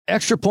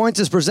Extra Points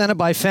is presented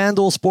by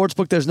FanDuel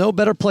Sportsbook. There's no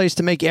better place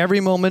to make every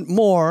moment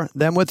more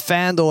than with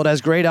FanDuel. It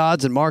has great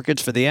odds and markets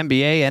for the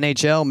NBA,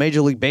 NHL, Major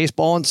League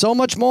Baseball, and so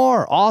much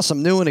more.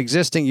 Awesome new and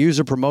existing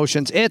user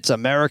promotions. It's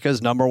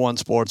America's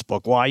 #1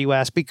 sportsbook. Why, you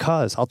ask?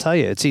 Because. I'll tell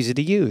you, it's easy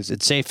to use.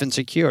 It's safe and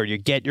secure. You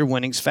get your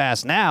winnings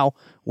fast. Now,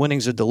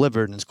 winnings are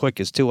delivered in as quick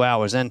as 2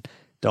 hours. And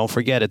don't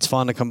forget, it's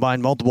fun to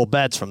combine multiple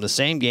bets from the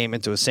same game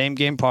into a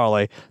same-game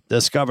parlay.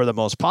 Discover the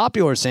most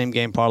popular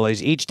same-game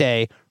parlays each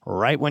day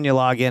right when you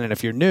log in. And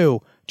if you're new,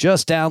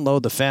 just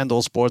download the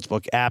FanDuel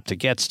Sportsbook app to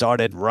get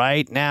started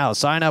right now.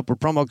 Sign up with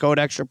promo code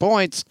Extra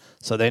Points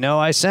so they know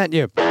I sent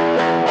you.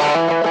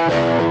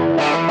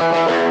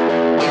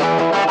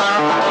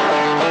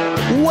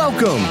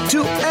 Welcome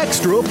to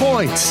Extra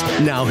Points.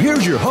 Now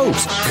here's your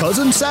host,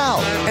 Cousin Sal,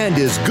 and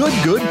his good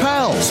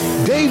pals,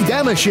 Dave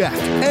Damashek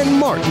and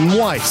Martin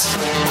Weiss.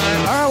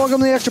 All right, welcome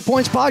to the Extra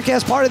Points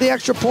Podcast, part of the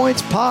Extra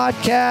Points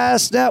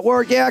Podcast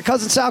Network. Yeah,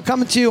 Cousin Sal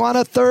coming to you on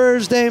a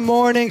Thursday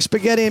morning.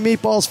 Spaghetti and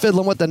meatballs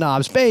fiddling with the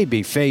knobs.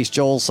 Babyface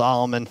Joel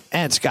Solomon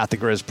and Scott the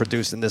Grizz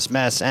producing this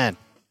mess. And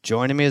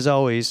joining me as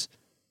always,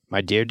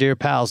 my dear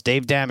pals,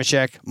 Dave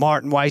Damashek,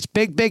 Martin Weiss.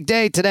 Big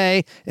day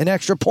today in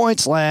Extra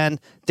Points land.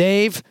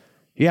 Dave,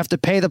 you have to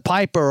pay the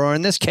piper, or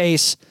in this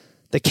case,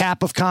 the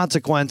cap of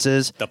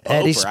consequences. The poper.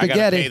 Eddie Spaghetti. I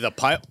got to pay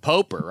the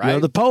poper, right?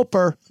 You're the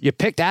poper. You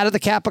picked out of the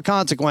cap of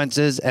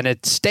consequences, and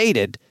it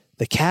stated,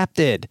 the cap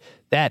did,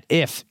 that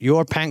if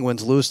your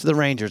Penguins lose to the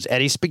Rangers,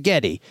 Eddie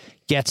Spaghetti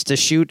gets to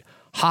shoot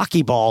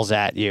hockey balls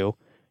at you,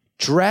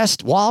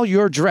 dressed while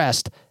you're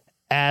dressed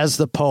as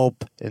the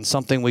Pope in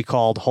something we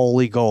called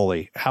Holy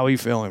Goalie. How are you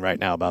feeling right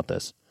now about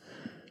this?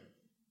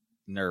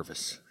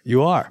 Nervous.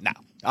 You are? No.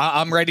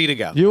 I'm ready to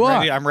go.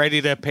 I'm ready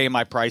to pay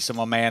my price. I'm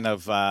a man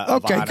of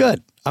okay, honor.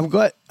 good. I'm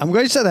glad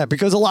you said that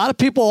because a lot of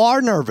people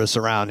are nervous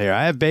around here.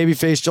 I have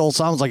Babyface Joel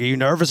Solomon like, are you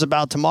nervous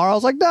about tomorrow? I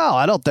was like, no,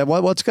 I don't think.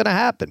 What's going to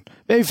happen?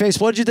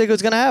 Babyface, what did you think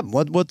was going to happen?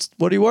 What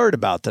are you worried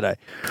about today?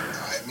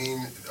 I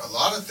mean, a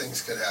lot of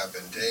things could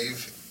happen,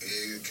 Dave.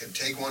 He could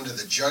take one to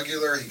the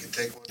jugular. He could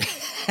take one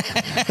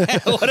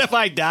What if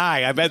I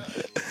die? I bet.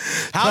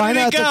 How Try did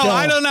not it to go? go.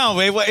 I don't know.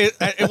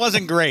 It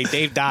wasn't great.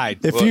 Dave died.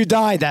 If you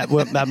die, that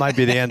might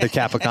be the end of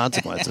cap of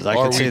consequences. I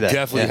can see that. Or we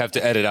definitely have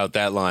to edit out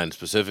that line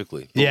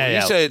specifically. But Yeah, when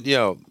yeah.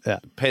 you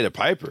said, pay the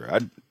piper.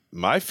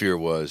 My fear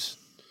was,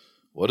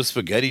 what if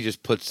Spaghetti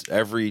just puts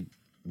every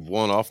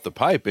one off the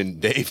pipe and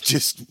Dave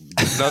just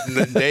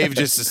nothing? Dave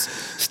just is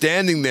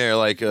standing there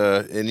like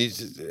and he's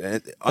just,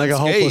 Like a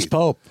hopeless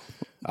Pope.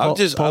 I don't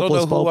know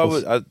who I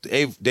Popeless.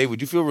 would. Dave,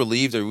 would you feel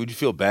relieved or would you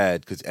feel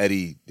bad because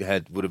Eddie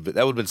would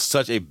have been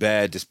such a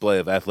bad display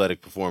of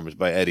athletic performance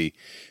by Eddie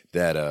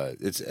that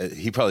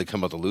he probably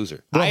come out the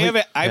loser. I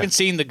haven't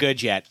seen the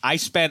goods yet. I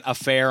spent a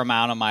fair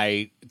amount of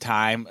my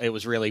time. It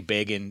was really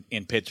big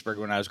in Pittsburgh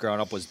when I was growing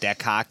up. Was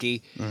deck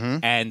hockey,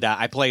 and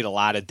I played a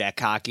lot of deck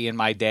hockey in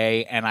my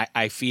day. And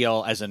I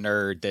feel as a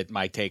nerd that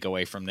my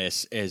takeaway from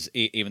this is,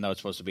 even though it's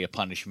supposed to be a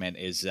punishment,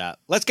 is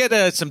let's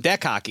get some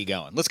deck hockey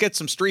going. Let's get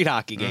some street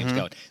hockey games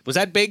going. Was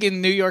that big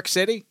in New York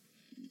City?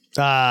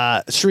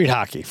 Street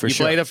hockey for You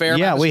sure. played a fair amount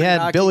Yeah, of we street had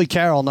hockey? Billy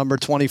Carroll, number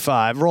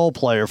 25, role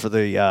player for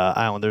the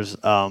Islanders.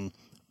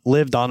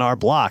 Lived on our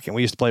block, and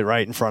we used to play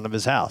right in front of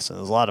his house. And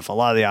it was a lot of fun. A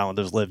lot of the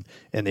Islanders lived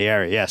in the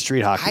area. Yeah,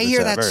 street hockey. I was,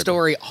 hear that very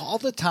story all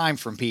the time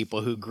from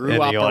people who grew In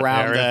up the York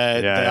around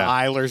area?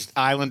 the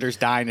Islanders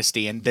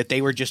dynasty, and that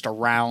they were just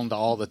around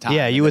all the time. big.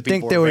 Yeah, you and would that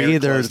think people there were very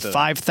either close to them.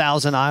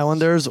 5,000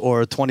 Islanders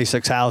or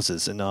 26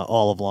 houses in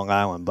all of Long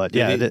Island. But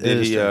yeah, Did it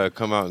is he true.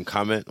 come out and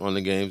comment on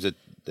the games that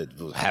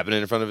was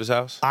happening in front of his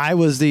house? I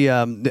was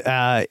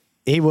the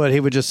he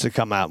would just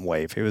come out and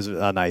wave. He was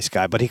a nice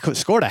guy, but he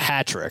scored a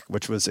hat trick,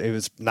 it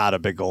was not a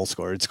big goal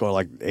scorer. He'd score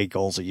like 8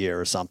 goals a year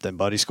or something,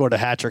 but he scored a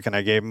hat trick, and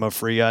I gave him a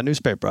free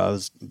newspaper. I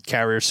was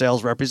carrier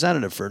sales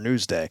representative for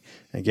Newsday,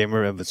 and gave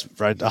him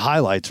the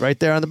highlights right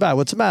there on the back.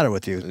 What's the matter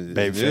with you,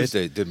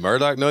 babyface? Did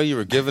Murdoch know you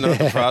were giving out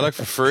the product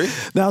for free?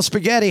 Now,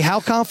 Spaghetti, how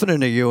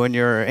confident are you in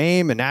your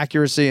aim and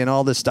accuracy and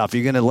all this stuff? Are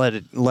you going to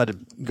let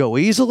it go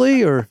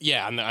easily, or?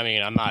 Yeah, I'm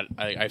not.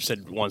 I've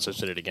said once, I've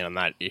said it again. I'm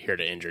not here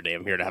to injure Dave.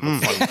 I'm here to have a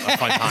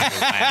fun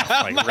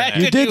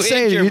time. You did you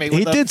say injure me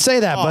he with did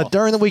say that, ball? but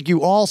during the week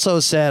you also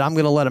said, "I'm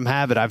going to let him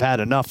have it. I've had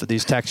enough of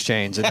these text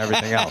chains and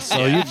everything else."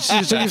 So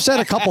you've said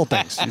a couple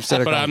things. You've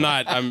said a But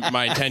couple.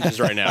 my intentions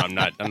right now. I'm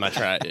not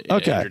trying to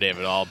injure Dave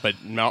at all. But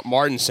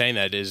Martin saying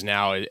that is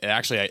now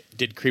actually I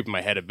did creep in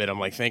my head a bit. I'm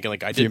like thinking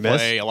I did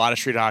play a lot of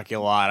street hockey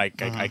a lot. I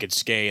could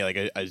skate like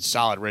a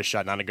solid wrist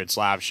shot, not a good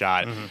slap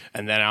shot.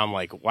 And then I'm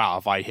like, wow,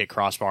 if I hit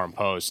crossbar and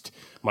post,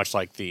 much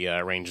like the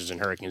Rangers and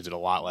Hurricanes did a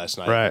lot last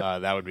night,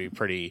 that would be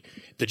pretty.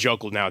 The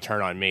joke will now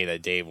turn on me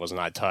that Dave was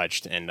not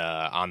touched, and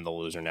I'm the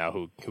loser now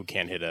who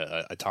can't hit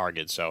a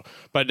target. So,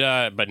 but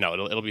no,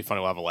 it'll be fun.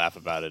 We'll have a laugh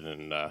about it,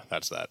 and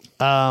that's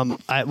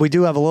that. We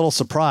do have a little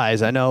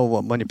surprise. I know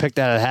when you picked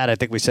out a hat, I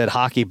think we said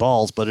hockey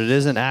balls, but it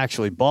isn't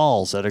actually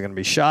balls that are going to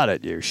be shot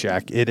at you,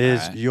 Shaq. It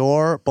is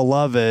your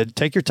beloved.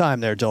 Take your time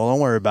there, Joel. Don't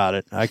worry about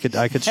it. I could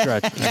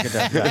stretch.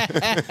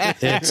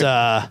 It's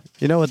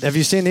have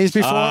you seen these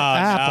before?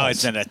 No,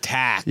 it's an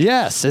attack.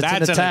 Yes, it's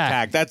That's an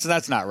attack.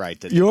 That's not right.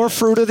 To do Your that.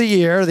 fruit of the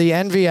year, the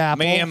Envy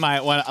Apple. Me and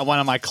one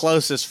of my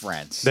closest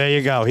friends. There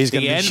you go. He's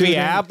going to be Envy shooting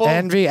Apple?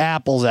 Envy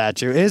Apples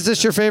at you. Is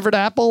this your favorite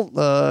apple?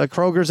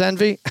 Kroger's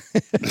Envy?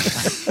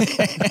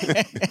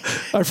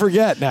 I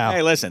forget now.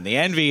 Hey, listen, the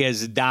Envy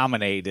has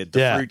dominated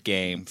the fruit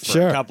game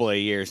for a couple of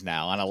years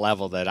now on a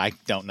level that I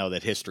don't know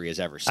that history has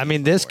ever seen. I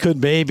mean, this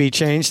could maybe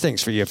change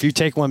things for you. If you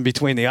take one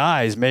between the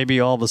eyes, maybe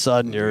all of a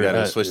sudden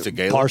you're switch to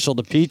Galen. partial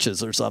to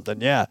peaches or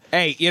something. Yeah.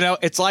 Hey,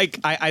 it's like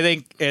I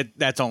think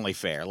that's only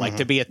fair. Like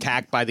to be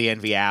attacked by the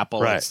Envy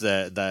Apple, it's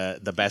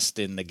the best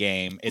in the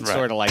game. It's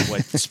sort of like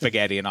what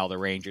Spaghetti and all the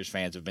Rangers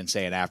fans have been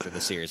saying after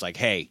the series. Like,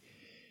 hey,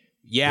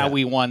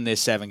 we won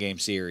this 7-game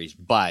series,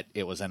 but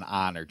it was an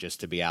honor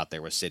just to be out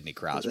there with Sidney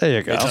Crosby. There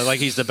you go. It's like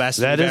he's the best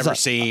we've ever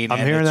seen.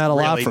 I'm hearing that a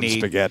lot from neat.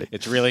 Spaghetti.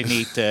 It's really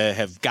neat to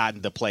have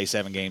gotten to play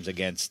 7 games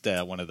against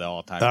one of the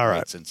all-time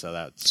greats, and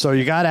so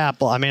you got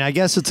Apple. I mean, I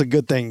guess it's a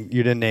good thing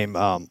you didn't name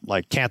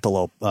like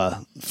Cantaloupe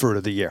fruit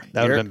of the year.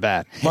 That would have been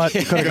bad. But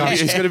it's going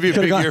to be a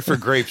big year for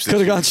grapes. Could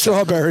have gone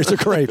strawberries or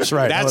grapes,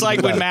 right? That's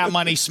like when Matt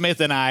Money Smith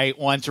and I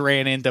once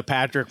ran into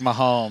Patrick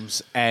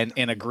Mahomes and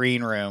in a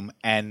green room,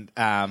 and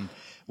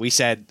we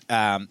said,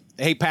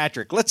 "Hey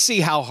Patrick, let's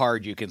see how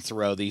hard you can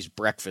throw these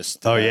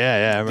breakfast. I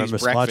remember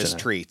these breakfast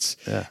treats."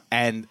 Yeah.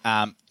 And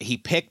he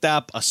picked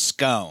up a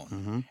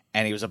scone,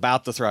 and he was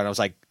about to throw it. I was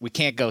like, "We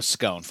can't go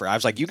scone for." I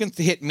was like, "You can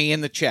hit me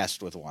in the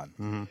chest with one,"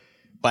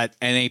 and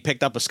then he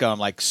picked up a scone. I'm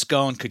like,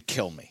 scone could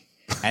kill me.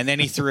 And then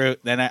he threw.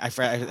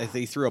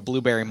 He threw a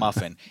blueberry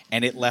muffin,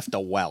 and it left a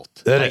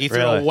welt. He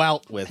threw a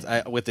welt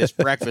with this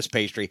breakfast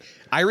pastry.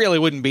 I really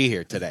wouldn't be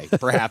here today,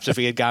 perhaps, if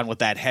he had gone with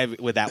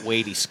that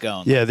weighty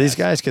scone. Yeah, these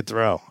guys could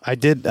throw. I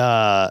did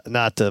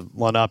not to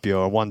one up you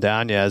or one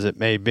down you, as it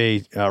may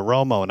be.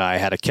 Romo and I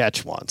had a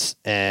catch once,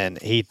 and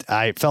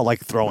I felt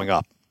like throwing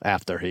up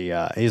after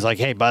he's like,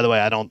 "Hey, by the way,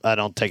 I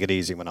don't take it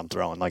easy when I'm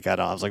throwing. Like I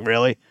was like,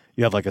 "Really?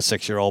 You have like a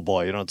 6-year-old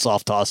boy. You don't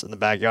soft toss in the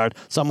backyard."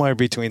 Somewhere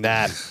between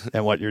that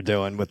and what you're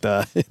doing with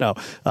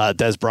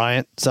Des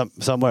Bryant,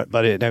 somewhere.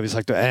 But it was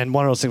like, and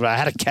one of those things where I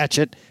had to catch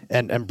it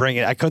and bring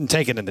it. I couldn't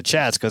take it in the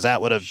chest because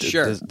that would have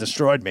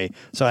destroyed me.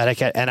 So I had to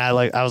catch, and I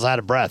was out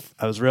of breath.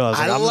 I was real.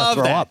 I love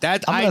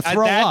that. Up. I'm going to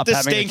throw up.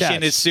 That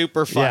distinction is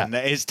super fun.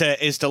 Is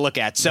to look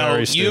at.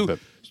 So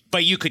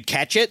but you could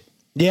catch it.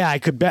 Yeah, I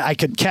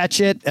could catch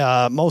it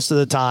most of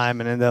the time,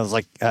 and then it was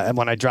like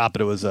when I drop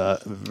it, it was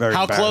very.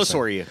 How close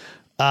were you?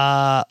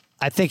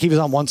 I think he was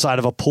on one side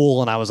of a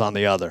pool and I was on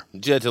the other.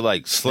 Did you have to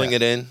like sling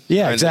it in?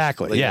 Yeah,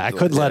 exactly. I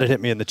couldn't let it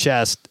hit me in the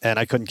chest, and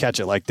I couldn't catch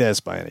it like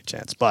this by any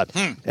chance. But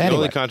anyway. The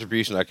only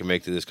contribution I can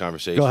make to this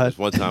conversation is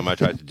one time I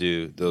tried to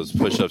do those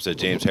push-ups that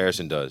James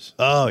Harrison does.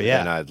 Oh, yeah.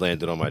 And I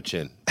landed on my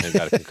chin and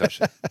got a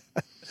concussion.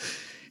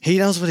 He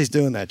knows what he's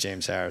doing, that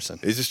James Harrison.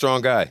 He's a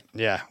strong guy.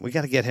 Yeah, we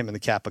got to get him in the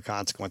cap of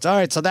consequence. All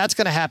right, so that's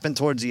going to happen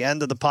towards the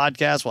end of the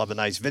podcast. We'll have a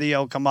nice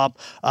video come up.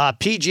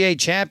 PGA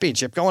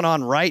Championship going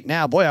on right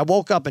now. Boy, I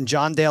woke up and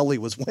John Daly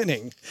was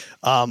winning,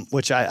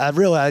 which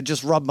I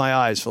just rubbed my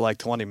eyes for like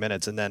 20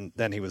 minutes, and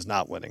then he was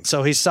not winning.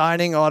 So he's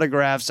signing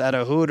autographs at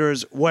a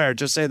Hooters. Where?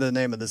 Just say the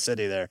name of the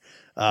city there.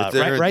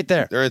 Right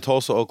there. They're in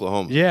Tulsa,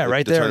 Oklahoma. Yeah,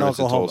 right there in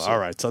Oklahoma. All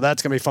right, so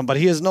that's going to be fun. But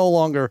he is no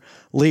longer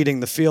leading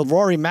the field.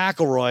 Rory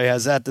McIlroy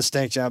has that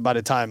distinction. By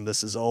the time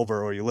this is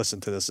over or you listen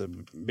to this, it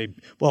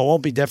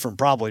won't be different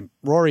probably.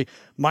 Rory,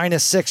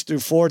 -6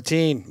 through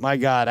 14. My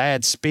God, I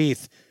had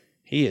Spieth.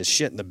 He is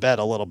shitting the bed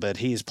a little bit.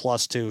 He's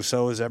 +2.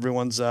 So is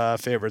everyone's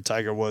favorite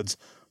Tiger Woods,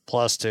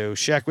 +2.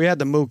 Sheck, we had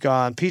the Mook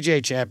on. PGA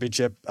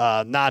Championship,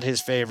 not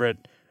his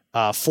favorite.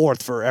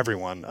 4th for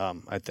everyone,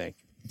 I think.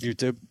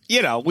 YouTube.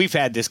 We've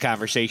had this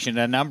conversation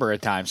a number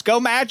of times. Go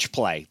match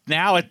play.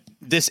 Now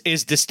this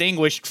is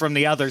distinguished from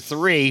the other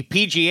 3.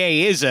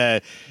 PGA is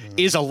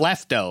a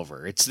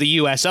leftover. It's the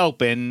U.S.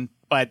 Open,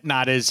 but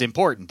not as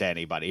important to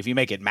anybody. If you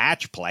make it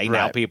match play,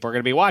 now people are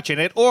going to be watching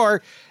it.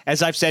 Or,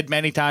 as I've said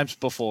many times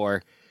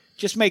before,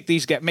 just make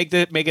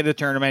it a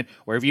tournament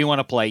where if you want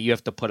to play, you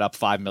have to put up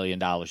 $5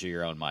 million of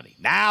your own money.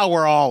 Now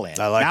we're all in.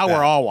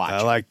 We're all watching.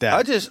 I like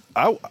that.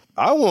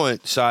 I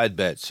want side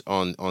bets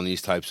on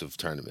these types of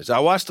tournaments. I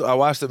watched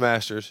the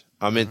Masters.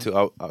 I'm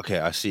into. Okay,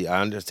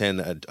 I understand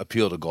the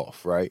appeal to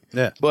golf, right?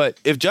 Yeah. But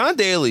if John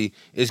Daly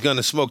is going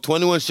to smoke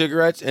 21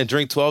 cigarettes and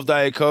drink 12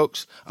 Diet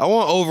Cokes, I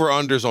want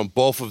over-unders on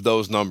both of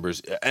those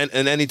numbers and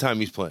any time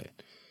he's playing.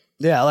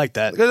 Yeah, I like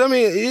that. Because, I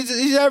mean,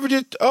 he's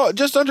averaging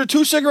just under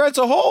 2 cigarettes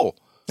a hole.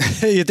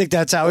 You think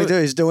that's how he do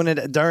it? He's doing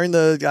it during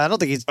the. I don't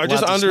think he's. Or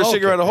just under a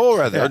cigarette a hole,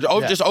 rather.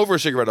 Or just over a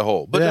cigarette a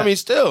hole. But, I mean,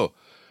 still.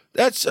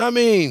 That's, I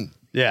mean.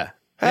 Yeah.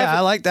 Yeah, I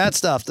like that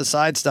stuff, the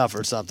side stuff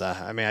or something.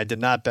 I mean, I did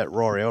not bet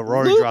Rory.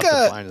 Rory dropped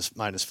to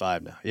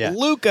 -5 now. Yeah.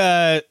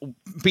 Luka,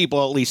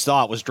 people at least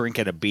thought was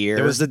drinking a beer.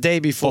 It was the day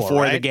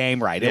before the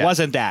game, right? Yeah. It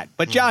wasn't that.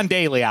 But John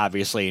Daly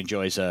obviously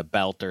enjoys a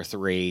belt or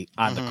 3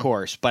 on the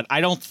course. But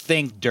I don't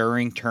think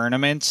during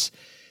tournaments,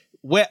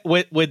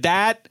 with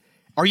that,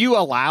 are you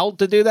allowed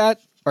to do that?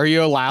 Are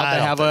you allowed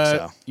to have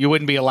so. You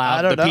wouldn't be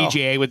allowed. The know.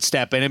 PGA would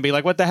step in and be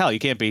like, "What the hell? You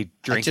can't be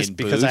drinking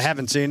booze." Because I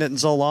haven't seen it in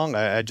so long.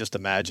 I just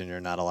imagine you're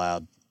not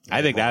allowed.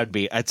 I think that would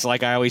be. It's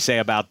like I always say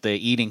about the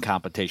eating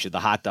competition, the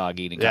hot dog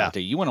eating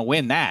competition. You want to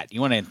win that.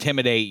 You want to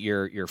intimidate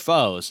your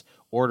foes.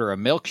 Order a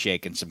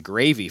milkshake and some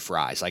gravy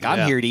fries. Like,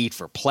 I'm here to eat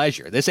for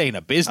pleasure. This ain't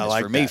a business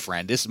for me,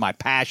 friend. This is my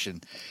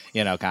passion.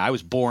 You know, I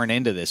was born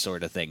into this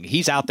sort of thing.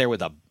 He's out there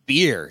with a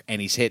beer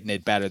and he's hitting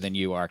it better than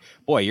you are.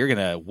 Boy, you're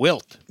gonna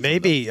wilt.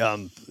 Maybe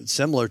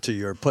similar to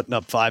your putting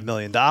up $5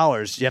 million,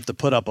 you have to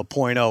put up a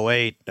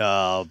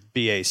 .08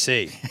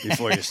 BAC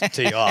before you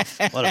tee off.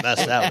 What a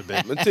mess that would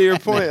be. But to your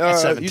point,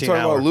 you talking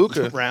about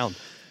Luka round.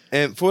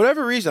 And for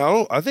whatever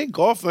reason, I think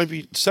golf might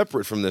be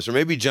separate from this, or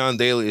maybe John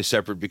Daly is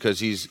separate because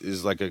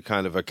is like a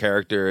kind of a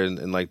character,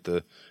 and like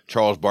the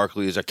Charles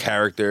Barkley is a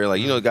character.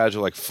 Like, you know, guys are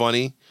like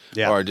funny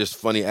or just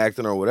funny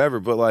acting or whatever.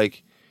 But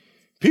like,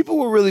 people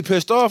were really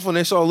pissed off when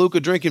they saw Luka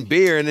drinking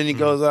beer and then he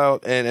goes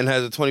out and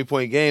has a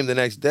 20-point game the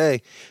next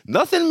day.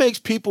 Nothing makes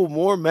people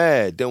more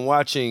mad than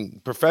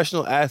watching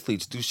professional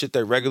athletes do shit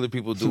that regular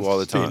people do all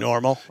the time. Be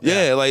normal.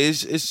 Yeah, like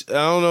it's I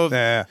don't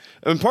know.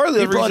 I mean,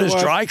 partly he the brought reason his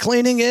why, dry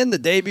cleaning in the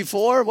day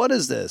before. What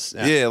is this?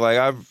 Yeah, like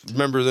I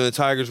remember when the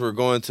Tigers were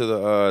going to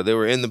the they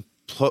were in the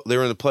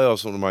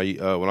playoffs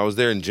when I was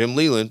there, and Jim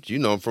Leland, you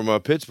know him from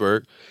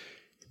Pittsburgh.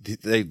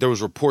 There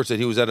was reports that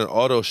he was at an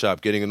auto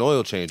shop getting an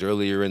oil change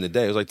earlier in the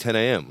day. It was like 10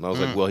 a.m. And I was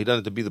like, well, he doesn't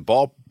have to be he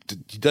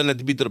doesn't have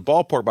to be to the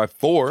ballpark by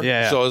 4. So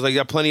I was like, you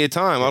got plenty of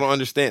time. I don't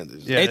understand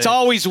this. It's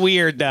always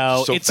weird,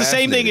 though. So it's the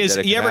same thing as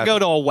you ever happen. go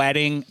to a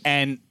wedding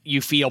and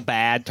you feel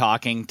bad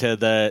talking to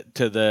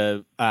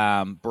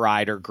the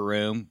bride or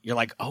groom. You're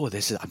like, oh,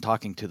 I'm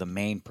talking to the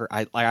main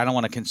I don't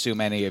want to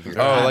consume any of your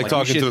time. like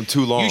talking to them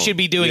too long. You should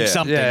be doing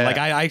something. Yeah.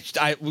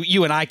 Like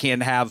you and I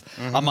can't have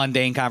a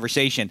mundane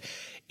conversation.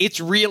 It's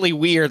really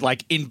weird,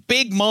 like in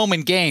big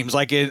moment games,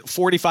 like in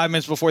 45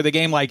 minutes before the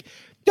game, like,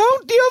 do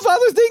you have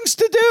other things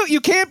to do?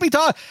 You can't be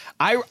talking.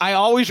 I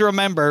always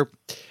remember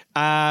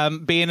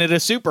being at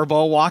a Super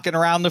Bowl, walking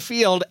around the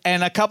field,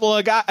 and a couple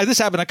of guys, this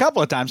happened a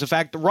couple of times. In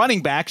fact,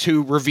 running backs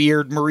who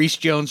revered Maurice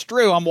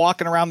Jones-Drew, I'm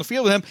walking around the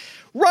field with him.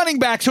 Running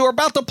backs who are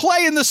about to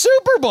play in the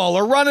Super Bowl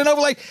are running over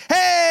like,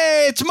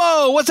 hey, it's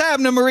Mo. What's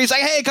happening, Maurice?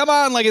 Like, hey, come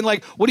on. Like, and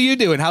like, what are you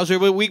doing? How's your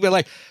week? But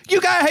like,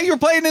 you're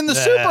playing in the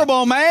Super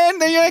Bowl,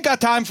 man. You ain't got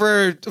time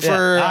for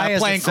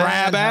playing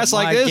grab ass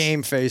like this.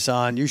 Game face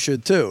on. You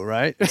should too,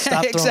 right?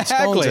 Stop throwing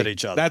stones at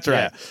each other. That's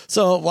right. Yeah.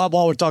 So while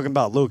we're talking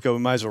about Luka, we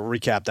might as well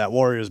recap that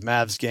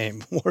Warriors-Mavs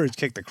game. Warriors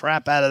kicked the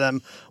crap out of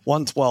them,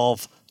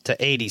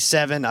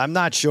 112-87. I'm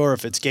not sure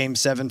if it's Game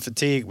 7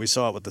 fatigue. We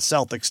saw it with the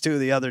Celtics too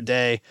the other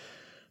day.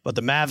 But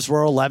the Mavs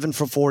were 11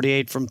 for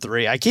 48 from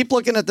 3. I keep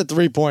looking at the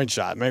three-point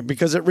shot, man,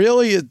 because it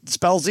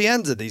spells the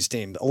ends of these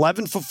teams.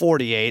 11 for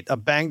 48, a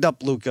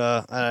banged-up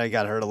Luka. I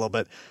got hurt a little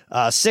bit.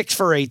 6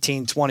 for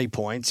 18, 20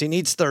 points. He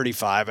needs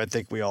 35. I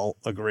think we all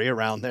agree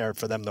around there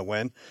for them to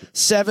win.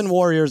 7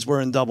 Warriors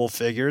were in double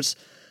figures.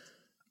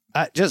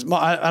 I don't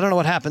know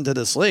what happened to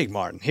this league,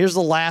 Martin. Here's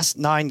the last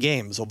 9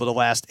 games over the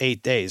last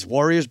 8 days.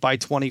 Warriors by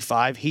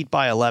 25, Heat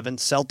by 11,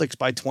 Celtics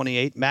by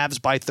 28, Mavs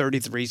by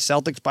 33,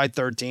 Celtics by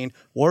 13,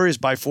 Warriors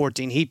by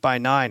 14, Heat by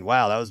 9.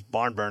 Wow, that was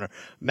barn burner.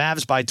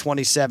 Mavs by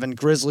 27,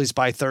 Grizzlies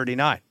by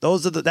 39.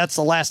 That's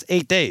the last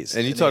 8 days.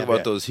 And you talk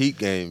about those Heat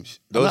games.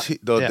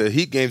 The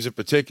Heat games in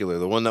particular,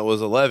 the one that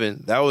was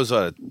 11, that was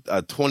a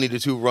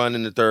 20-2 run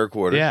in the third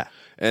quarter. Yeah.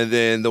 And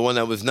then the one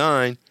that was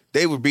 9,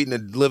 they were beating the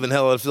living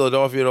hell out of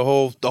Philadelphia the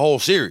whole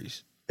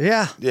series.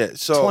 Yeah. Yeah.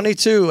 So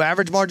 22,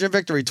 average margin of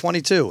victory,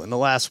 22 in the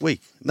last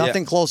week.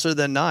 Nothing closer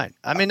than 9.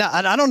 I mean,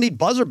 I don't need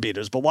buzzer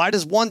beaters, but why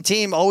does one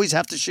team always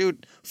have to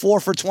shoot 4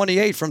 for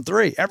 28 from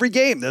 3? Every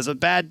game there's a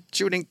bad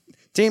shooting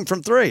team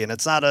from 3, and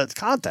it's not a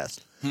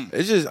contest.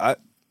 It's just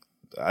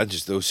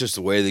it was just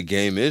the way the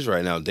game is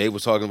right now. Dave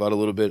was talking about it a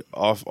little bit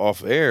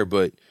off air,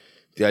 but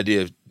the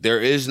idea of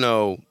there is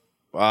no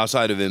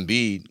outside of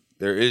Embiid,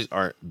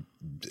 aren't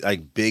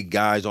like big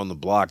guys on the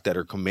block that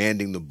are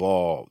commanding the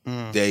ball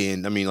day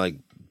in. I mean, like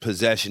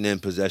possession in,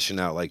 possession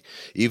out. Like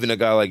even a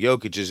guy like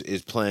Jokic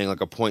is playing like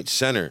a point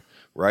center,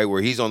 right,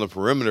 where he's on the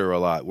perimeter a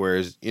lot.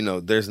 Whereas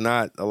there's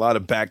not a lot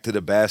of back to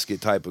the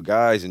basket type of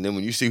guys. And then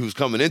when you see who's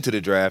coming into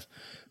the draft,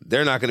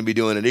 they're not going to be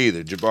doing it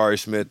either. Jabari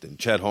Smith and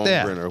Chet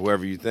Holmgren or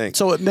whoever you think.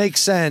 So it makes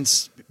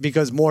sense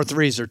because more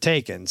threes are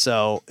taken.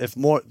 So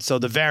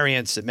the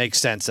variance, it makes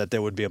sense that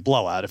there would be a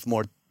blowout if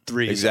more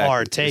threes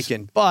are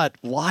taken. But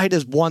why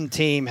does one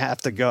team have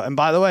to go? And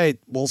by the way,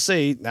 we'll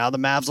see. Now the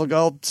Mavs will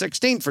go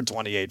 16 for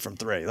 28 from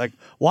 3. Like,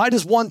 why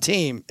does one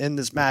team in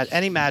this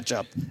any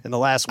matchup in the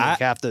last week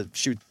have to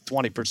shoot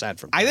 20%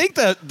 from 3? I think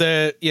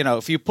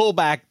if you pull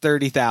back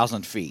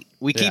 30,000 feet,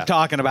 we keep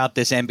talking about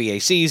this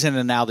NBA season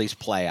and now these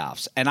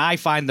playoffs, and I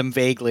find them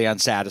vaguely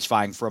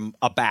unsatisfying from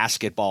a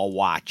basketball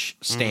watch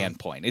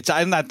standpoint.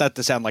 I'm not that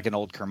to sound like an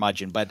old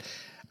curmudgeon, but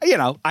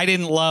I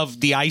didn't love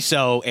the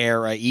ISO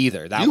era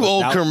either.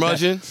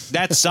 Curmudgeon.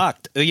 That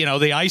sucked. The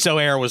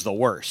ISO era was the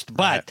worst.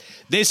 But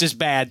this is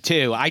bad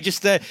too. I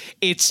just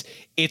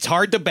it's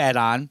hard to bet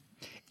on.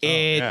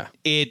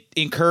 It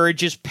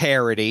encourages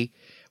parity,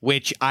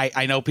 which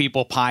I know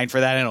people pine for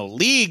that. I know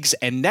leagues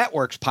and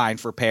networks pine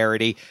for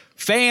parity.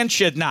 Fans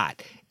should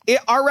not.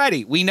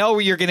 already, we know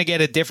you're going to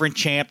get a different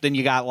champ than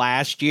you got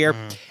last year.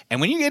 And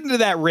when you get into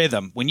that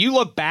rhythm, when you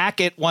look back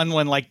at when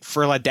like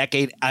for a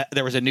decade,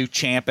 there was a new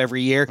champ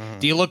every year.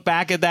 Do you look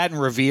back at that and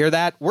revere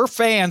that? We're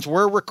fans.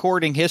 We're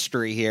recording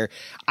history here.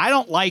 I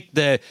don't like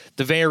the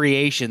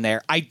variation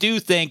there. I do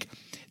think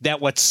that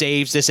what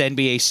saves this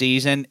NBA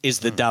season is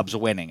the Dubs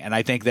winning. And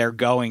I think they're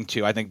going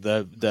to. I think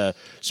the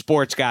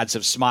sports gods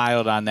have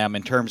smiled on them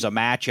in terms of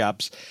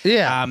matchups.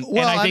 Yeah. And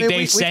I think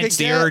they sense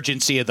the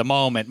urgency of the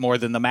moment more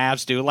than the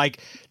Mavs do.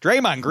 Like,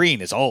 Draymond Green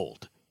is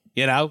old,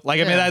 you know?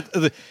 Like, I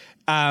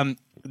mean,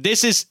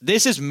 this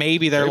is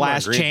maybe their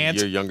last Green,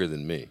 chance. You're younger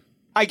than me.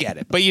 I get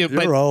it, but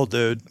you're old,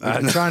 dude.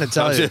 I'm trying to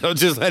tell you. I'm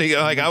just letting you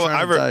know. Like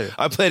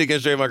I played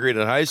against Draymond Green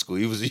in high school.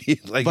 He was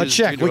like. But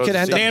check, we could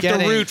end up getting. They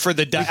have to root for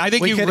the. I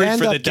think we you could root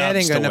end for up the Dubs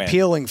getting to an win.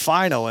 appealing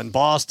final in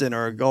Boston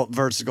or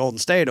versus Golden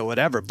State or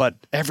whatever. But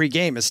every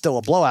game is still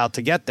a blowout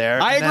to get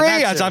there. I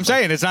agree. As I'm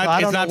saying, it's not.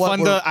 So it's not fun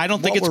to. I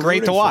don't think it's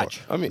great to watch.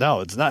 I mean,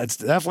 no, it's not. It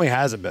definitely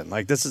hasn't been.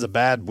 Like, this is a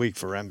bad week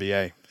for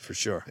NBA for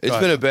sure. It's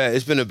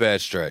been a bad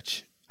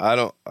stretch. I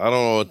don't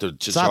know what to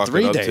it's chalk not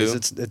 3 it up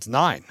days. to. It's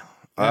 9.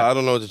 I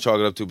don't know what to chalk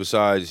it up to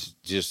besides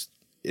just.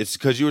 It's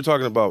because you were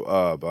talking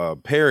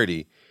about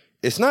parity.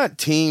 It's not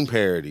team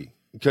parity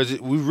because there's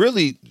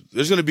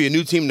going to be a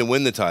new team to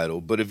win the title.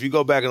 But if you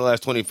go back in the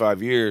last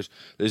 25 years,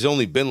 there's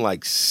only been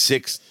like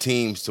 6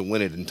 teams to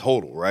win it in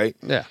total, right?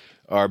 Yeah.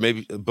 Or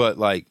maybe, but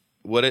like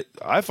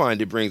I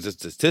find it brings a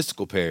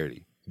statistical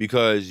parity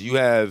because you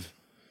have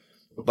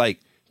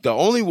like the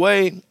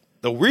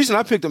reason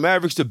I picked the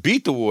Mavericks to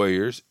beat the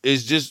Warriors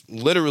is just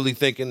literally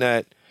thinking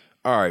that,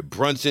 all right,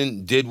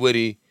 Brunson,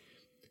 Dinwiddie,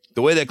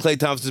 the way that Klay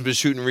Thompson's been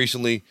shooting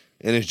recently,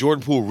 and is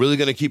Jordan Poole really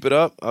going to keep it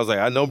up? I was like,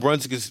 I know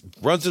Brunson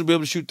will be able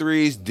to shoot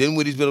threes.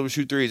 Dinwiddie's been able to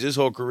shoot threes his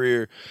whole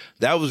career.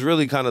 That was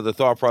really kind of the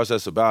thought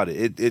process about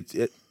it.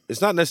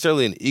 It's not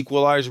necessarily an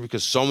equalizer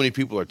because so many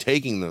people are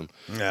taking them.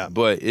 Yeah.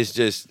 But it's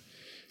just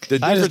the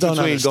difference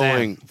between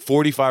going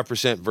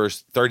 45%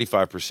 versus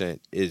 35%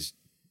 is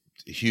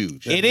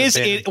huge. It is.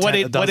 A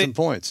dozen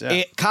points.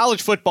 Yeah.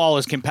 College football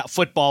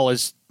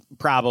is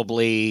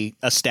probably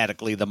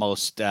aesthetically the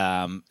most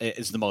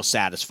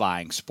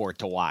satisfying sport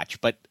to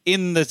watch. But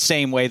in the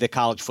same way that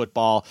college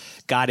football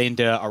got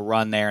into a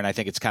run there, and I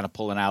think it's kind of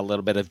pulling out a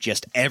little bit of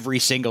just every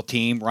single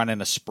team running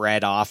a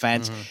spread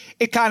offense,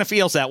 it kind of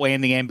feels that way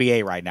in the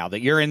NBA right now,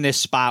 that you're in this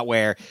spot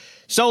where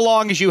so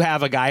long as you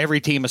have a guy, every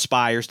team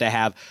aspires to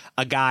have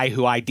a guy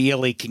who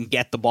ideally can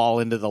get the ball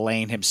into the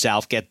lane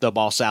himself, get the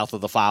ball south of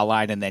the foul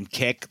line, and then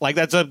kick. Like,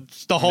 that's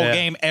the whole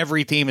game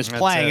every team is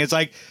playing. It's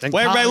like,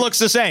 everybody looks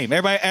the same.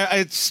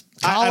 Everybody,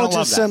 college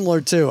is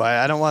similar too.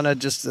 I don't want to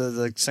just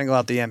single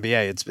out the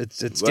NBA.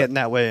 It's getting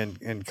that way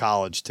in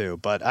college too.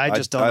 But I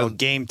just don't know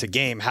game to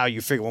game how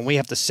you figure when we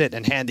have to sit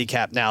and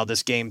handicap now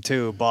this game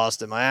too,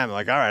 Boston, Miami.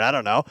 Like, all right, I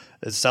don't know.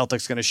 Is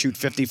Celtics going to shoot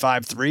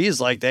 55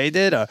 threes like they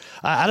did?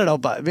 I don't know,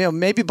 but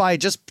maybe by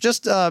just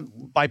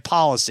by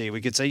policy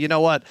we could say, you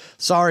know what?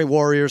 Sorry,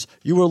 Warriors,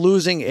 you were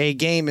losing a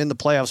game in the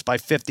playoffs by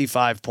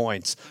 55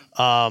 points.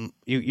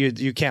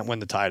 You can't win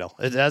the title.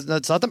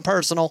 It's nothing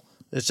personal.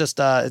 It's just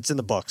it's in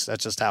the books.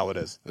 That's just how it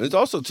is. It's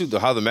also too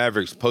how the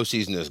Mavericks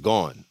postseason has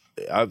gone.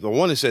 I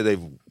want to say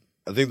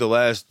I think the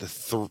last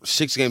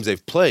 6 games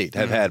they've played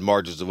have had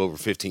margins of over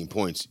 15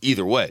 points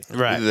either way.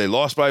 Right. Either they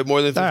lost by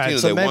more than 15 or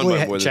they won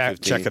by more than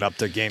 15. Check it up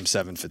to Game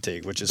 7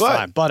 fatigue, which is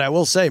fine. But I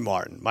will say,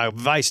 Martin, my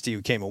advice to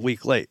you came a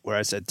week late where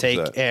I said take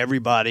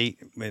everybody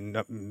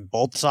in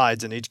both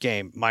sides in each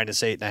game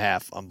minus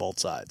 8.5 on both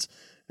sides.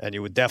 And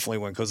you would definitely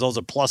win because those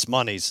are plus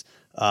monies.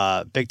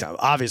 Big time.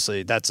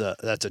 Obviously, that's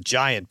a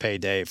giant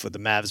payday for the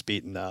Mavs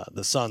beating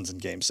the Suns in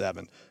Game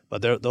 7.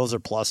 But those are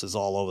pluses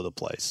all over the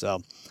place.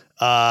 So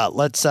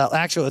let's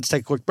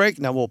take a quick break.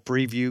 Now we'll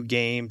preview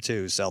Game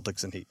 2,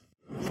 Celtics and Heat.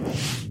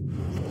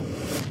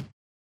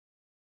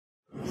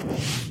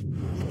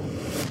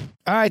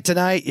 All right,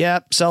 tonight,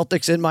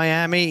 Celtics in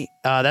Miami.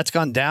 That's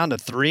gone down to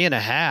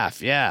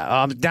 3.5.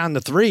 Yeah, down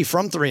to 3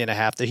 from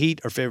 3.5. The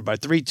Heat are favored by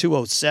 3.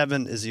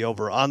 207 is the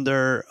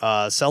over/under.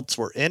 Celtics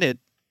were in it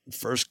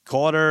first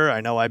quarter.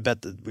 I know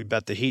we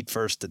bet the Heat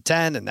first to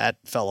 10, and that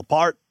fell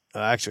apart.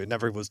 Actually, it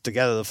never was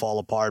together to fall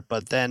apart.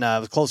 But then it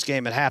was a close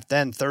game at half.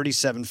 Then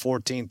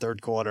 37-14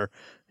 third quarter.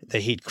 The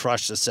Heat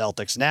crushed the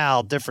Celtics.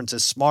 Now, difference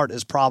is Smart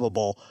is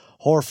probable.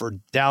 Horford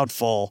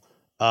doubtful.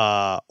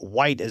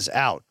 White is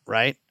out,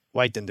 right?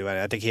 White didn't do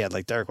anything. I think he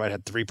had Derek White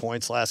had 3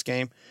 points last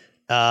game.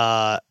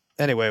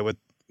 Anyway, with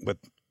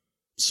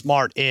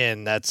Smart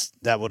in,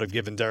 that would have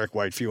given Derek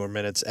White fewer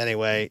minutes.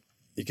 Anyway,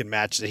 you can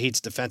match the Heat's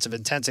defensive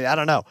intensity. I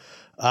don't know.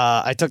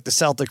 I took the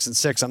Celtics in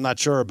 6. I'm not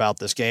sure about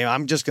this game.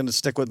 I'm just going to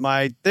stick with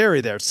my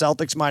theory there.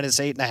 Celtics minus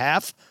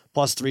 8.5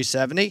 plus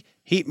 370.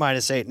 Heat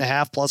minus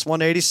 8.5 plus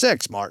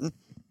 186. Martin.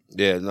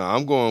 Yeah, no,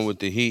 I'm going with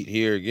the Heat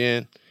here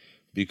again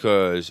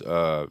because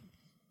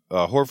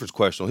Horford's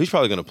questionable. He's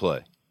probably going to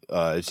play.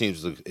 It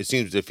seems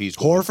as if he's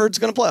Horford's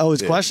going to play. Oh,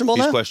 he's questionable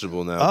now? He's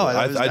questionable now. Oh,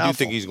 I do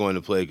think he's going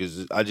to play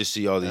because I just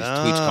see all these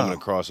tweets coming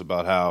across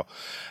about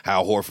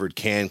how Horford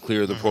can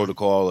clear the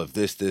protocol. If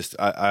this,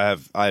 I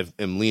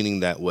am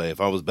leaning that way.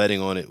 If I was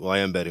betting on it, well, I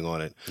am betting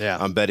on it. Yeah.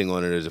 I'm betting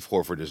on it as if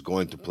Horford is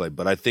going to play.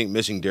 But I think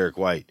missing Derek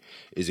White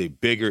is a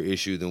bigger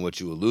issue than what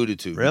you alluded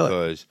to. Really?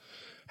 Because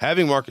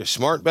having Marcus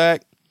Smart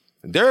back,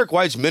 Derek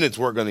White's minutes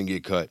weren't going to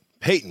get cut.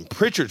 Peyton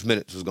Pritchard's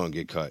minutes was going to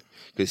get cut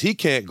because he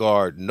can't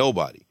guard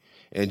nobody.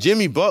 And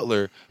Jimmy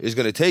Butler is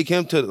going to take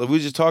him to – we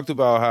just talked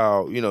about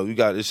how,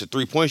 it's a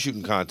three-point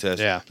shooting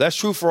contest. Yeah. That's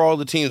true for all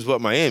the teams but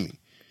Miami.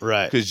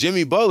 Right. Because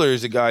Jimmy Butler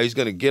is the guy who's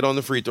going to get on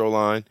the free throw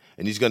line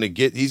and he's going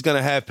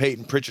to have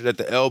Peyton Pritchard at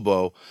the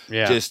elbow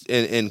just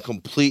in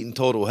complete and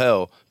total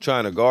hell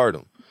trying to guard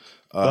him.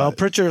 Well,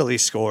 Pritchard at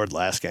least scored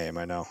last game,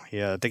 I know.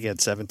 Yeah, I think he had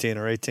 17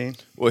 or 18.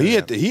 Well, he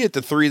hit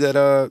the three that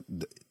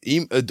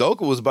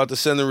Udoka was about to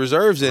send the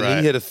reserves in. Right.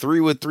 He hit a three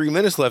with 3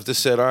 minutes left that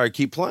said, all right,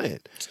 keep playing.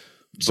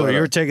 So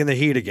you're taking the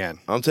Heat again.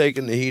 I'm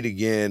taking the Heat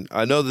again.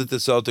 I know that the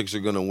Celtics are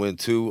going to win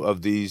 2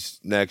 of these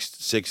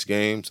next 6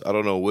 games. I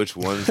don't know which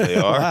ones they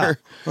are.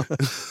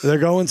 They're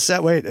going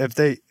set. Wait, if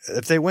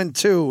they win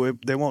 2,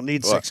 they won't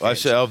need 6 games. I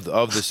said of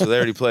the so they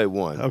already played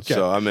 1. Okay.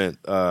 So I meant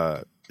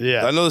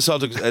yeah. I know the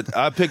Celtics.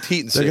 I picked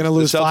Heat and 6. They're going to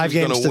lose 5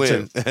 games to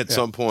win to 2 at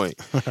some point,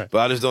 but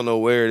I just don't know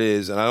where it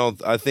is. And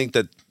I think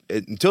that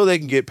until they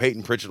can get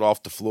Peyton Pritchard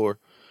off the floor,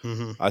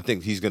 I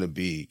think he's going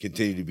to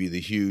continue to be the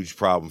huge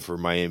problem for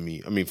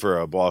Miami. I mean,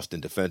 for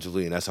Boston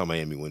defensively, and that's how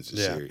Miami wins the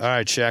series. All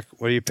right, Shaq,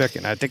 what are you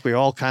picking? I think we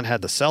all kind of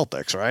had the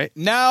Celtics, right?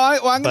 No,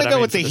 I'm going to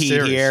go with the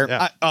Heat here.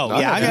 Yeah.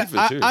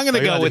 I'm going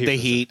to go with the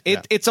Heat.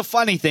 It's a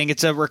funny thing.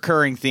 It's a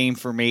recurring theme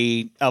for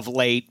me of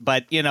late,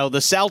 but the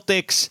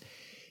Celtics.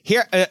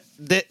 Here,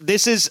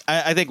 this is.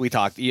 I think we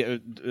talked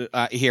here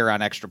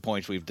on Extra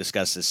Points. We've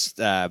discussed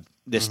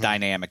this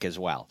dynamic as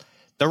well.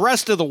 The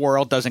rest of the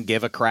world doesn't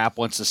give a crap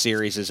once the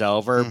series is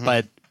over,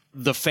 but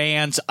the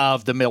fans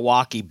of the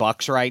Milwaukee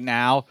Bucks right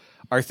now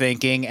are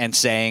thinking and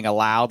saying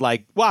aloud,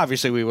 like, well,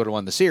 obviously we would have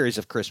won the series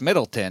if Chris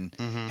Middleton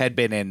had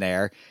been in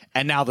there.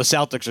 And now the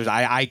Celtics are,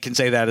 I can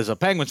say that as a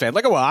Penguins fan,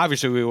 like, well,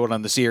 obviously we would have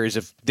won the series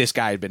if this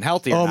guy had been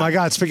healthy. Oh, my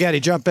God, Spaghetti,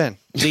 jump in.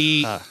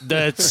 The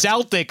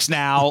Celtics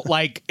now,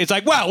 like, it's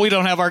like, well, we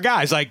don't have our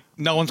guys. Like,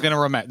 no one's going to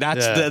remember.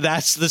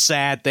 That's the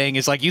sad thing.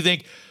 It's like you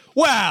think,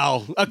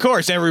 well, of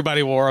course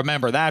everybody will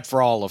remember that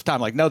for all of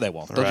time. Like, no, they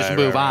won't. They'll just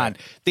move on.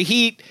 The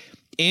Heat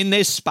in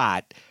this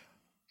spot,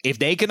 if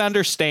they can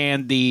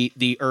understand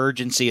the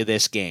urgency of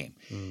this game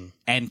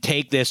and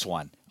take this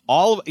one,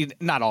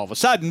 not all of a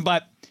sudden,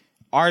 but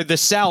are the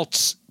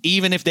Celts,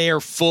 even if they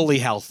are fully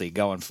healthy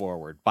going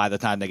forward by the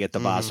time they get to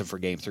Boston for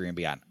Game 3 and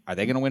beyond, are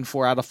they going to win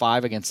 4 out of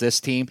 5 against this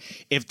team?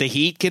 If the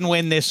Heat can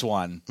win this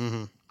one,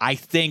 I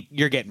think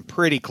you're getting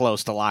pretty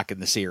close to locking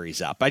the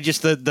series up.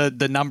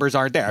 The numbers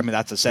aren't there. I mean,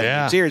 that's a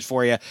 7-game series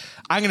for you.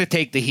 I'm going to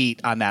take the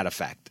Heat on that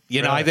effect.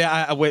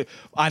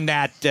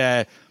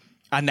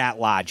 On that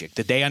logic,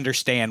 that they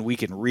understand we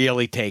can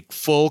really take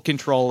full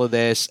control of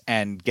this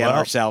and get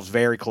ourselves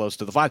very close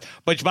to the final.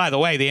 Which, by the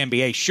way, the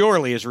NBA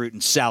surely is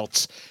rooting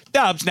Celts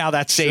Dubs. Now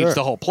that saves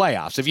the whole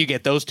playoffs. If you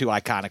get those 2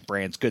 iconic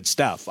brands, good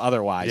stuff.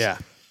 Otherwise,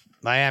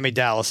 Miami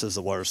Dallas is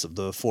the worst of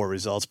the 4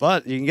 results,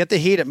 but you can get the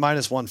Heat at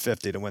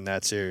 -150 to win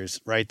that series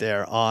right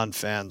there on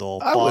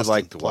FanDuel. I would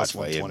like to watch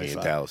Miami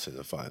and Dallas in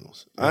the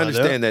finals. I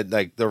understand that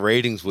like the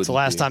ratings would. It's the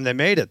last time they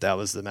made it. That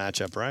was the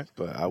matchup, right?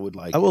 But I would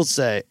like. I will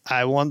say,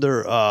 I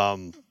wonder.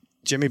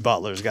 Jimmy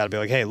Butler's got to be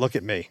like, hey, look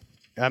at me.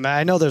 I mean,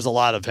 I know there's a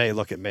lot of, hey,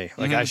 look at me.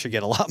 Like, I should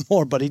get a lot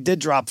more, but he did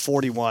drop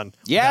 41.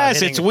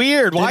 Yes, it's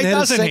weird. Why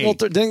doesn't he?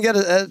 Didn't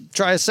get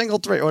try a single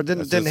 3 or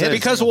didn't hit.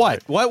 Because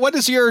what? What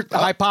is your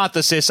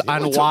hypothesis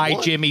on why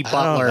Jimmy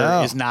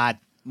Butler is not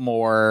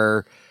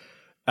more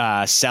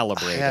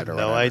celebrated? I have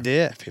no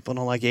idea. People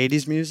don't like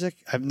 80s music.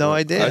 I have no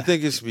idea. I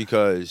think it's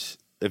because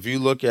if you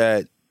look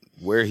at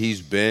where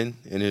he's been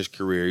in his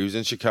career, he was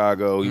in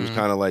Chicago. He was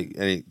kind of like,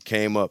 and he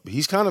came up.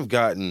 He's kind of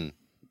gotten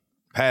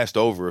passed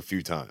over a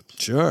few times.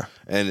 Sure.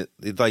 And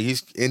it's like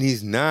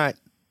he's not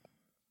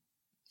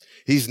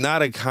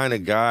a kind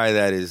of guy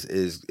that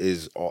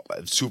is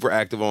super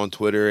active on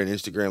Twitter and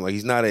Instagram. Like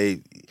he's not a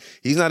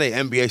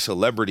NBA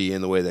celebrity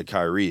in the way that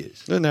Kyrie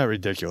is. Isn't that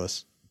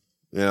ridiculous?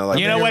 You know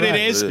what it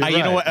is? You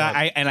know what?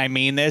 I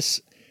mean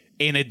this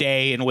in a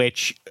day in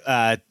which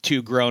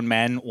 2 grown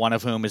men, one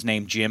of whom is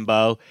named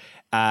Jimbo,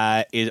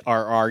 are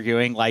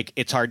arguing. Like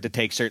it's hard to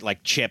take certain.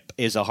 Like Chip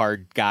is a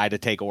hard guy to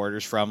take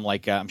orders from.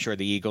 Like I'm sure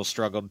the Eagles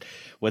struggled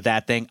with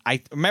that thing.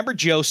 I remember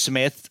Joe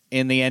Smith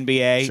in the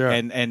NBA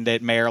and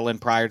at Maryland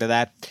prior to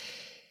that.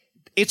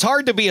 It's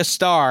hard to be a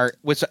star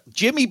with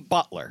Jimmy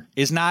Butler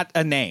is not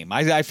a name.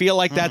 I feel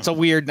like that's a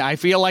weird. I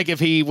feel like if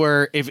he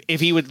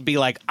would be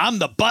like, I'm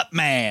the butt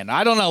man.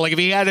 I don't know. Like if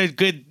he had a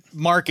good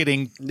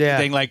marketing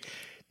thing, like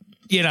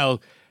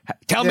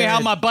tell me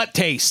how my butt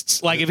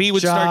tastes. Like if he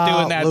would start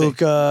doing that.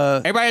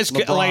 Luka, everybody has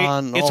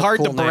LeBron, it's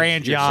hard to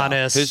brand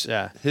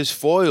Giannis. His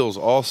foils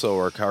also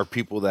are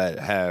people that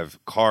have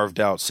carved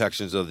out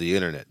sections of the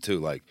internet too.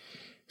 Like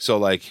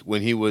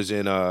when he was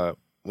in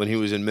when he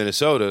was in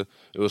Minnesota,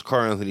 it was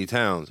Karl-Anthony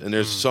Towns. And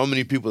there's so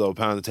many people that will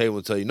pound the table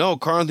and tell you, no,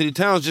 Karl-Anthony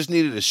Towns just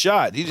needed a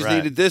shot. He just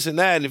needed this and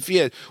that. And if he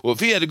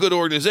had a good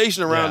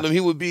organization around him, he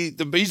would be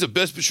he's the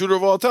best shooter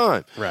of all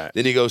time. Right.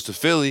 Then he goes to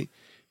Philly,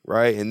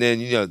 right? And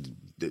then,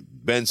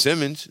 Ben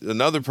Simmons,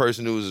 another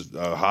person who was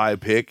a high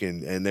pick,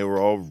 and they were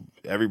all,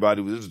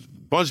 everybody was a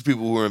bunch of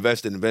people who were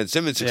invested in Ben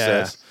Simmons'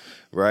 success,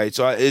 right?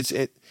 So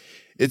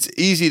it's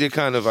easy to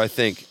kind of, I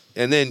think,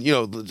 and then,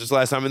 just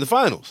last time in the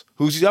finals,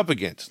 who's he up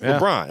against? Yeah.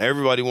 LeBron.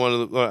 Everybody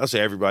I'll say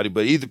everybody,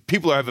 but either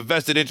people have a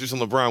vested interest in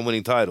LeBron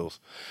winning titles.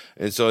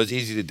 And so it's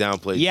easy to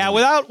downplay. Yeah,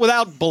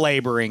 without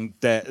belaboring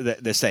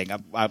this thing,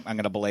 I'm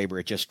going to belabor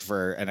it just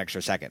for an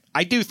extra second.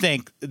 I do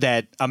think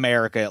that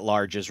America at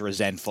large is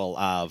resentful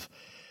of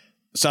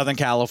Southern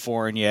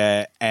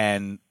California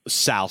and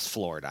South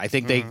Florida. I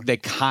think they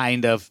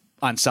kind of,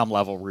 on some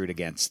level, root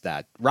against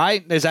that,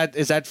 right? Is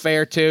that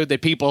fair too?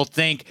 That people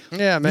think,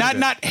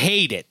 not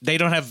hate it. They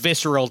don't have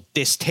visceral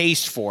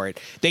distaste for it.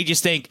 They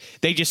just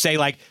say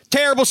like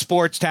terrible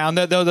sports town,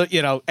 and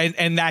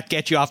that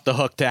gets you off the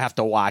hook to have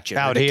to watch it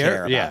out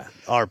here. Yeah,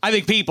 I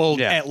think people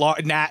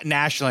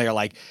nationally are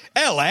like,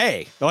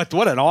 L.A.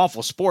 What an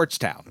awful sports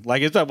town.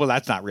 Like,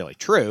 that's not really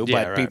true,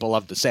 but people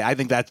love to say. I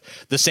think that's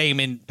the same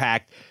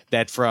impact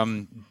that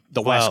from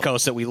the West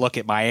Coast that we look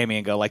at Miami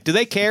and go like, do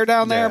they care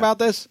down there about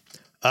this?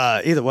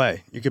 Either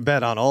way, you could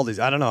bet on all these.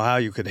 I don't know how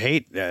you could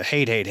hate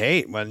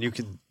when you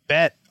could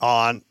bet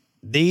on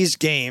these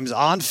games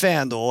on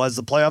FanDuel as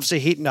the playoffs are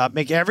heating up.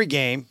 Make every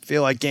game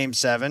feel like Game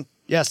 7.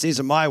 Yes, these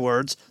are my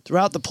words.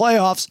 Throughout the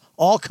playoffs,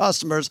 all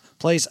customers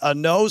place a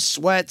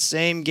no-sweat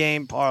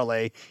same-game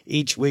parlay.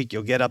 Each week,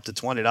 you'll get up to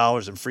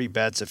 $20 in free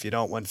bets if you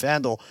don't win.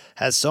 FanDuel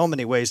has so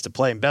many ways to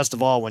play, and best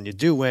of all, when you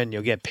do win,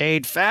 you'll get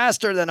paid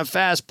faster than a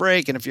fast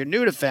break. And if you're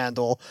new to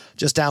FanDuel,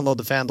 just download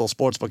the FanDuel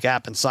Sportsbook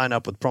app and sign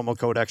up with promo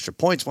code Extra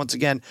Points. Once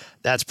again,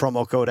 that's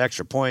promo code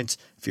Extra Points.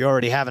 If you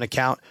already have an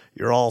account,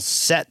 you're all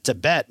set to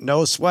bet.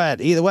 No sweat.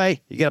 Either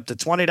way, you get up to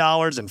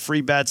 $20 in free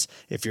bets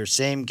if your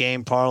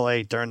same-game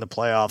parlay during the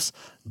playoffs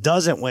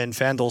doesn't win.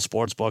 FanDuel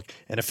Sportsbook,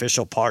 an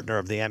official partner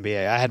of the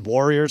NBA. I had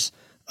Warriors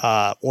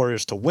to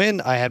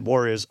win. I had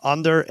Warriors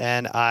under,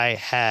 and I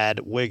had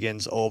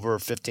Wiggins over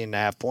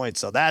 15.5 points.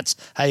 So that's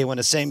how you win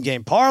a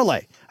same-game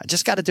parlay. I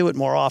just got to do it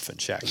more often,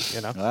 Check.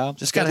 Well,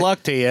 just good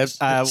luck to you. It's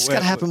got to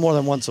happen more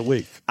than once a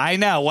week. I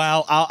know.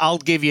 Well, I'll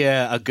give you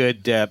a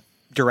good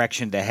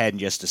direction to head in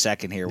just a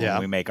second here when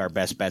we make our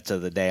best bets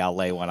of the day. I'll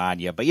lay one on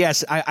you. But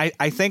yes,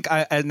 I think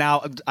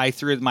now I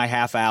threw my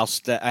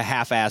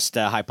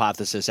half-assed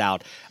hypothesis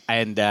out,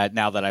 and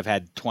now that I've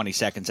had 20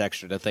 seconds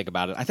extra to think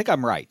about it, I think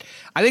I'm right.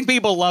 I think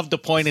people love to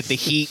point at the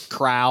Heat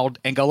crowd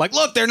and go like,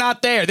 look, they're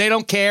not there. They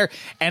don't care.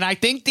 And I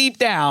think deep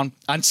down,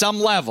 on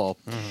some level,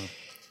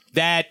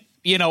 that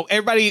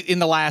everybody in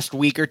the last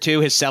week or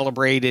two has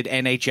celebrated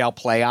NHL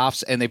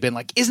playoffs, and they've been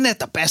like, isn't that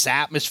the best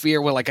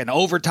atmosphere with like an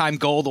overtime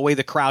goal, the way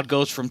the crowd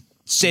goes from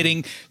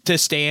sitting to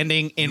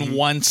standing in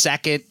 1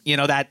 second,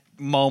 that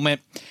moment.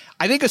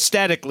 I think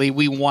aesthetically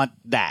we want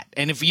that.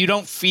 And if you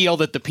don't feel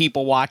that the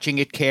people watching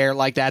it care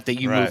like that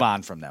you move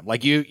on from them.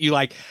 Like you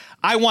like,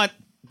 I want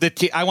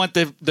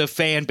the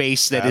fan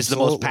base that is the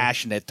most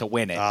passionate to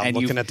win it. I'm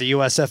looking at the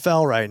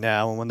USFL right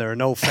now, and when there are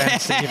no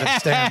fans to even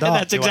stand up.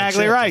 That's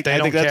exactly right. They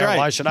don't care.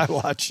 Why should I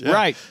watch? Yeah.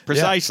 Right,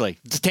 precisely.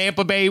 The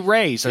Tampa Bay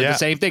Rays are the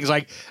same thing. It's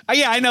like,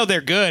 I know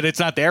they're good. It's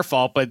not their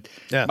fault, but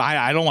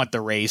I don't want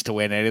the Rays to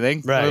win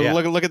anything. Right,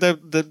 look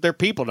at their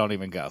people don't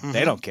even go.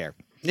 They don't care.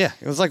 Yeah,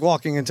 it was like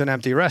walking into an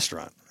empty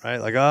restaurant, right?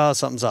 Like, oh,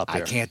 something's up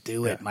here. I can't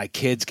do it. My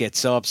kids get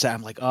so upset.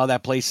 I'm like, oh,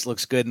 that place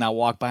looks good. And I'll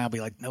walk by and I'll be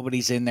like,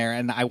 nobody's in there.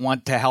 And I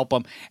want to help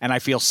them. And I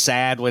feel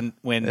sad when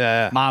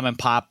mom and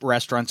pop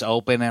restaurants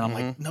open. And I'm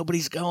like,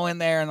 nobody's going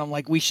there. And I'm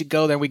like, we should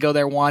go there. We go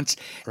there once.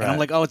 And I'm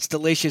like, oh, it's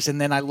delicious. And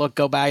then I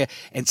go by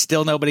and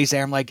still nobody's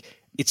there. I'm like,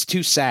 it's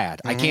too sad.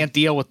 I can't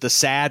deal with the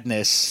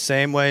sadness.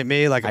 Same way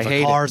me. Like if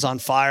a car's on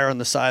fire on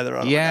the side of the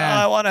road,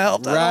 yeah, I want to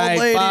help that old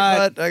lady,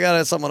 but I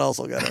got someone else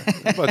will get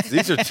her. But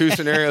these are two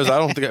scenarios I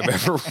don't think I've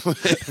ever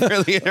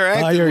really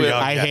interacted with.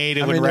 I hate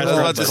it when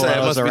restaurants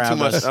close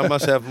around us. I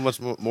must have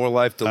much more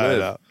life to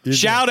live.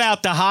 Shout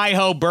out to Hi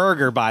Ho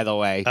Burger, by the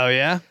way. Oh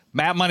yeah,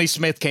 Matt Money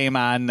Smith came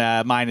on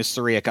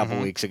 -3 a couple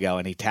weeks ago,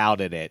 and he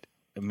touted it.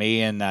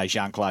 Me and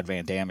Jean-Claude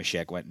Van Damme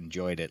went and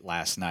enjoyed it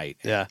last night.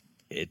 Yeah.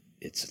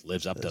 It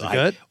lives up to the hype.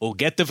 Good? We'll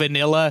get the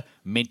vanilla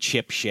mint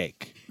chip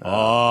shake.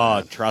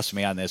 Trust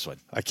me on this one.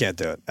 I can't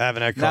do it. I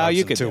haven't had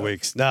carbs in 2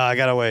 weeks. No, I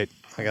gotta wait.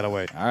 All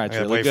right, it's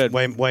really good.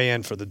 Weigh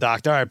in for the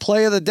doctor. All right,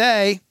 play of the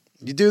day.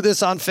 You do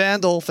this on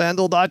FanDuel,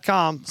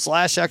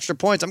 FanDuel.com/extra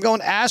points. I'm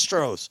going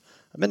Astros.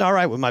 I've been all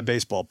right with my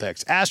baseball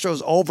picks.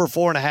 Astros over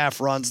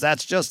 4.5 runs.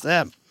 That's just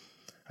them.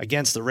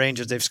 Against the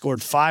Rangers, they've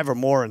scored 5 or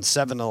more in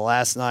 7 of the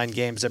last 9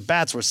 games. Their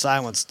bats were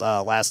silenced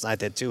last night.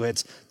 They had 2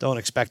 hits. Don't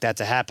expect that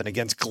to happen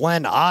against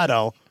Glenn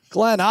Otto.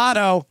 Glenn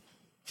Otto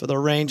for the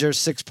Rangers,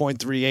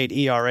 6.38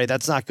 ERA.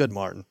 That's not good,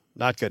 Martin.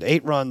 Not good.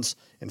 8 runs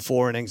in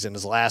 4 innings in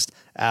his last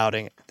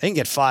outing. They can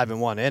get 5 in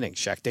 1 inning,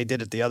 Check. They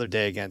did it the other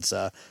day against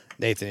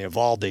Nathan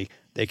Eovaldi.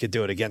 they could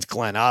do it against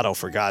Glenn Otto,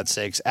 for God's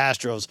sakes.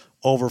 Astros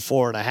over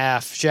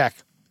 4.5. Check.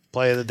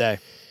 Play of the day.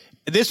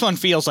 This one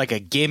feels like a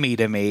gimme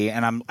to me,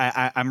 and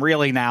I'm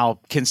really now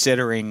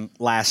considering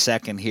last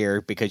second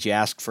here because you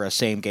asked for a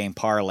same game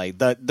parlay.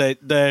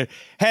 The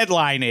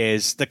headline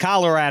is the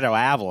Colorado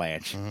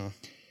Avalanche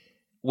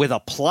with a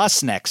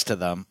plus next to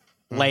them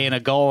laying a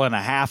goal and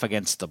a half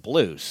against the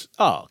Blues.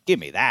 Oh, give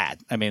me that.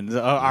 I mean,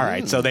 all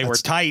right. So they were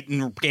tight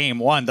in game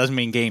one. Doesn't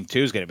mean game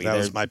two is going to be that there.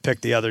 was my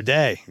pick the other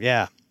day.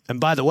 Yeah. And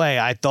by the way,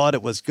 I thought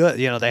it was good.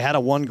 You know, they had a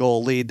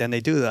 1-goal lead. Then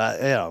they do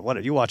that. You know,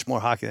 what you watch more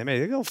hockey than me.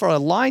 They go for a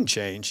line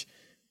change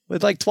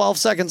with like 12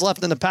 seconds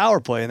left in the power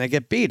play, and they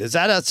get beat. Is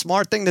that a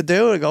smart thing to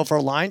do, to go for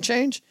a line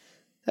change?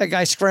 That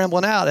guy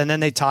scrambling out, and then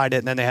they tied it,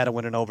 and then they had to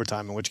win in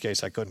overtime, in which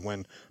case I couldn't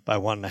win by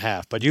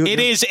 1.5. But it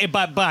is.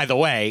 But by the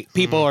way,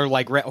 people are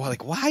like,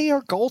 why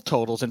are goal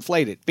totals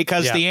inflated?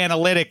 Because the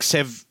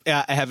analytics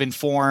have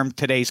informed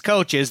today's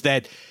coaches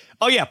that,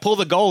 oh yeah, pull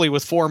the goalie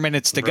with 4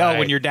 minutes to go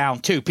when you're down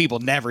 2. People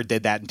never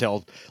did that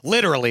until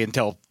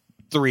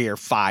 3 or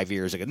 5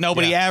 years ago.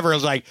 Nobody ever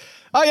was like,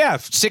 oh yeah,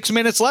 6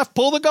 minutes left,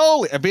 pull the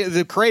goalie. I mean,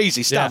 the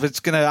crazy stuff. It's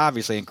going to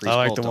obviously increase. I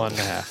like goal the totals.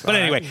 1.5. But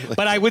anyway,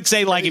 but I would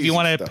say, like, if you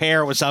want to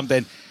pair it with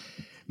something,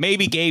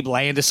 maybe Gabe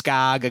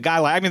Landeskog, a guy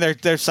like, I mean,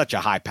 they're such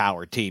a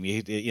high-powered team.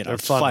 You know, they're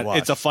fun to watch.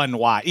 It's a fun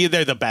watch.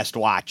 They're the best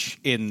watch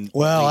in.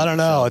 Well, I don't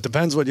know. It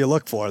depends what you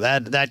look for.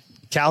 That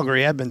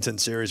Calgary Edmonton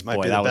series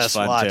might be the best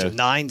watch. A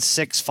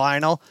 9-6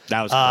 final.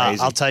 That was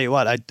crazy. I'll tell you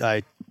what.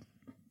 I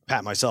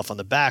pat myself on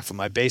the back for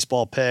my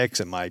baseball picks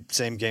and my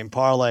same game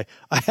parlay.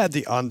 I had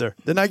the under.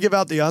 Didn't I give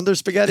out the under,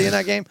 Spaghetti, in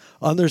that game?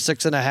 Under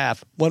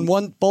 6.5.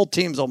 When both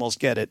teams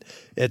almost get it,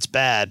 it's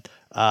bad.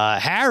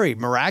 Harry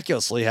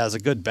miraculously has a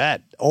good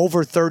bet.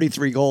 Over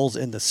 33 goals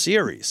in the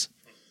series.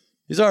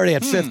 He's already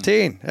at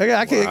 15.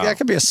 That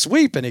could be a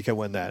sweep, and he can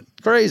win that.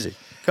 Crazy.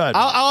 Good.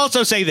 I'll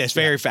also say this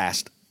very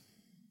fast.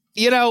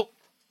 You know,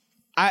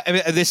 I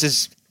mean, this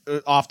is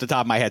off the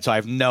top of my head, so I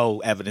have no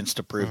evidence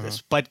to prove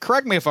this. But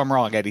correct me if I'm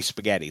wrong, Eddie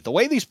Spaghetti. The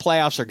way these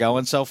playoffs are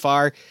going so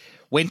far,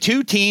 when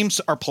 2 teams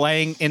are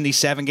playing in these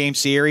 7-game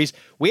series,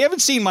 we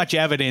haven't seen much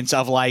evidence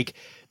of, like,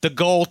 the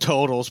goal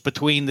totals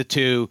between the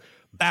two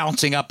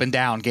bouncing up and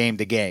down game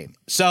to game.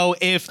 So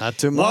if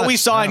what we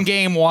saw in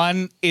game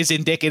 1 is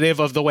indicative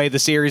of the way the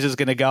series is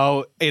going to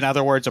go, in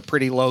other words, a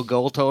pretty low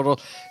goal total,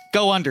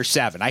 go under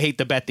 7. I hate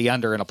to bet the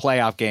under in a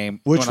playoff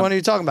game. Which one are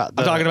you talking about?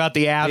 I'm talking about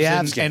the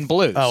Avs and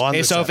Blues. Oh,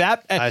 under so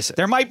 7. If that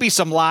there might be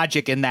some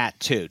logic in that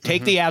too.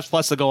 Take the Avs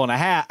plus the goal and a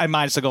half,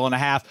 minus the goal and a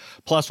half,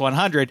 plus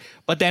 100,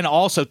 but then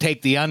also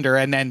take the under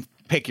and then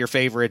pick your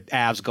favorite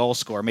Avs goal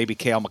scorer. Maybe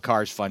Cale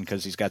Makar's fun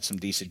because he's got some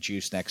decent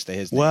juice next to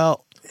his name.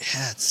 Well,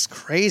 yeah, it's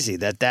crazy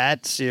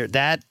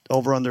that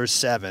over under is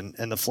 7,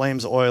 and the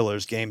Flames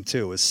Oilers game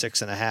 2 is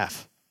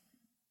 6.5.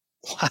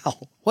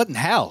 Wow, what in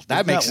hell?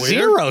 That makes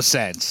zero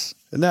sense.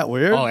 Isn't that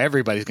weird? Oh,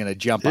 everybody's going to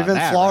jump on that.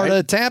 Even Florida,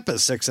 right? Tampa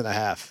is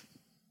 6.5.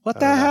 What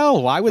the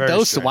hell? Why would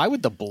Why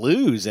would the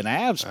Blues and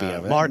Avs be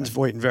over there? Martin's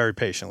waiting very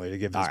patiently to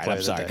give his play.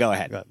 I'm sorry. Go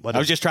ahead. I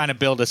was just trying to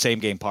build a same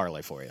game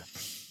parlay for you.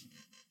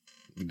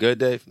 Good,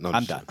 Dave? No,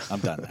 I'm done. I'm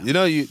done. You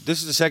know,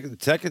 this is the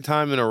second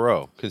time in a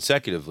row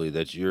consecutively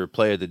that your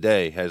play of the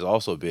day has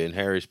also been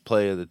Harry's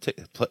play of the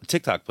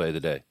TikTok play of the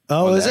day.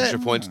 Oh, is it? Extra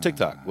Points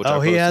TikTok. Which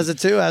he has it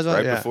too.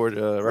 Right before we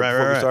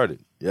started.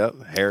 Yep,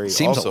 Harry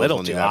seems also a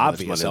little too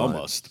obvious,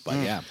 almost, but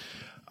yeah.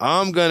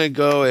 I'm gonna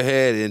go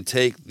ahead and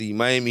take the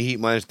Miami Heat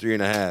minus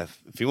 3.5.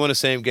 If you want a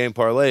same game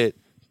parlay it,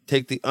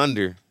 take the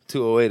under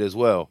 208 as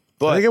well.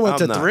 But I think it went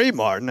to 3,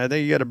 Martin. I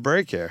think you got a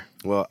break here.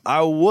 Well,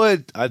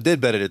 I did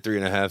bet it at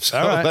 3.5. So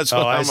that's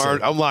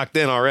what I'm locked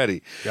in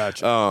already.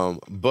 Gotcha.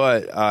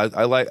 But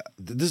I like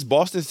this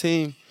Boston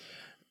team.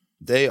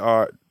 They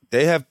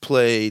have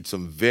played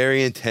some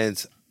very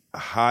intense,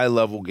 high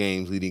level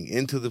games leading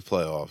into the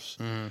playoffs.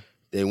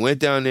 They went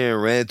down there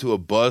and ran into a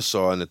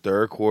buzzsaw in the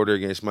third quarter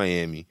against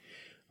Miami.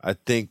 I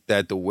think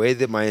that the way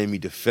that Miami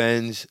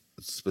defends,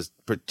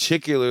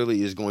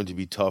 particularly, is going to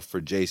be tough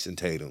for Jason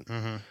Tatum.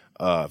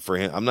 For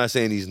him, I'm not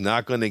saying he's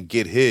not going to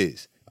get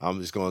his.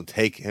 I'm just going to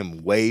take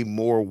him way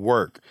more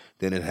work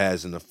than it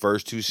has in the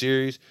first 2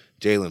 series.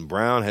 Jaylen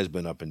Brown has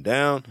been up and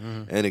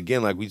down. And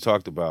again, like we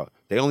talked about,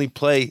 they only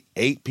play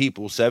 8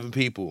 people, 7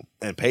 people,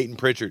 and Peyton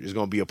Pritchard is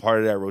going to be a part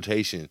of that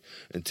rotation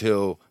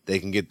until they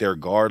can get their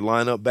guard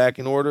lineup back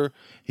in order.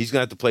 He's going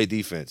to have to play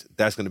defense.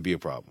 That's going to be a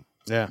problem.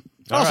 Yeah.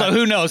 Also,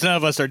 who knows? None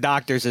of us are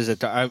doctors.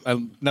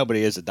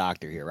 Nobody is a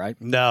doctor here, right?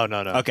 No.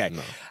 Okay.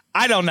 No.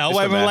 I don't know.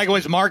 I mean, like,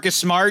 was Marcus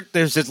Smart?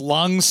 Does his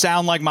lungs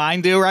sound like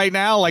mine do right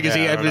now? Like,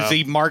 is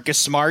he Marcus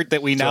Smart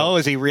that we know?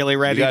 Is he really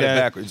ready to? You got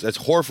it backwards. That's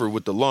Horford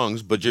with the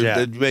lungs, but you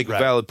make a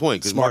valid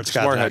point because Marcus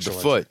Smart had the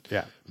foot.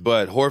 Yeah.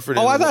 But Horford.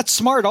 I thought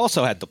Smart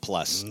also had the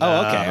plus. No.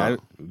 Oh,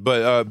 okay.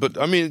 But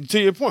I mean,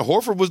 to your point,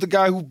 Horford was the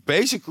guy who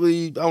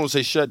basically, I don't want to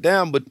say shut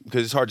down, but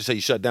because it's hard to say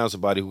you shut down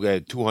somebody who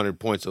had 200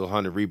 points,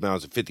 100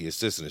 rebounds, and 50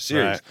 assists in a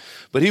series. Right.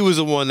 But he was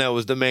the one that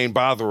was the main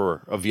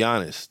botherer of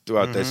Giannis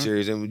throughout that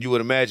series, and you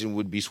would imagine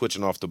would be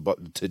switching off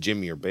to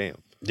Jimmy or Bam.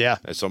 Yeah.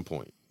 At some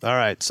point. All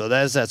right, so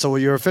that's that. So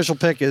your official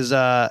pick is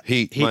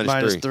Heat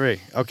minus 3.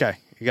 Okay.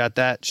 You got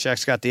that.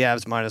 Sheck's got the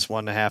Avs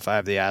 -1.5. I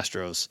have the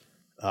Astros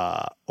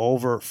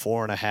over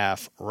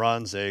 4.5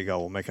 runs. There you go.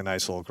 We'll make a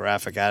nice little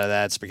graphic out of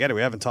that. Spaghetti,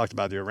 we haven't talked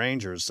about the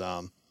Rangers.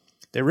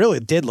 They really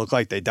did look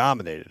like they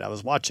dominated. I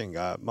was watching.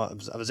 I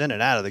was in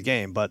and out of the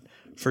game, but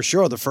for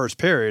sure the first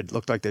period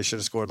looked like they should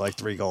have scored like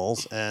 3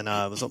 goals, and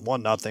it was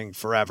 1-0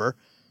 forever.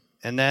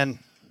 And then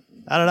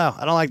I don't know.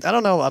 I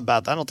don't know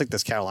about that. I don't think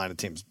this Carolina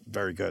team's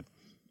very good.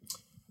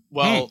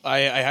 Well, I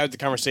had the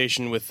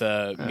conversation with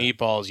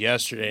Meatballs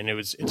yesterday, and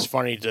it's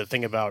funny to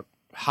think about.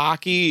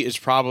 Hockey is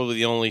probably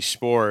the only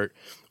sport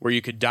where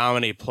you could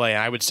dominate play.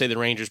 I would say the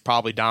Rangers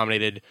probably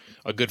dominated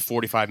a good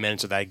 45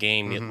 minutes of that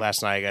game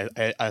last night.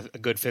 A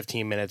good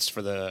 15 minutes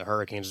for the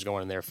Hurricanes is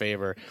going in their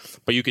favor.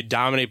 But you could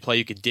dominate play,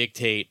 you could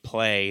dictate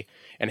play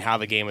and how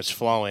the game is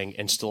flowing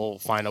and still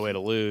find a way to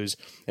lose.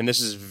 And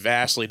this is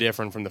vastly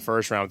different from the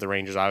first round with the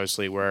Rangers,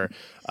 obviously, where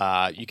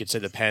you could say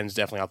the Pens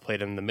definitely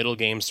outplayed in the middle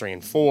games 3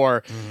 and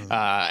 4.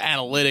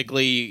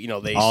 Analytically,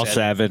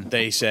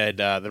 they said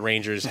the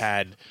Rangers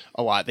had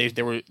a lot.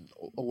 There were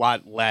a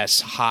lot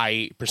less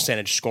high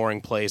percentage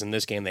scoring plays in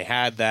this game. They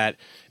had that.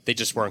 They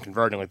just weren't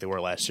converting like they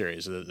were last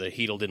series. The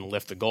Hedl didn't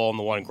lift the goal in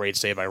the one. Great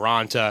save by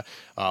Raanta.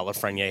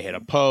 Lafreniere hit a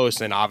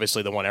post. And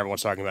obviously the one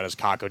everyone's talking about is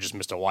Kakko just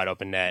missed a wide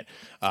open net.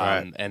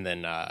 Right. And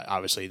then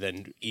obviously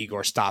then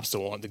Igor stops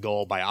the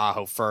goal by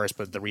Aho first,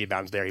 but the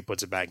rebound's there. He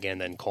puts it back in.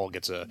 Then Cole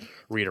gets a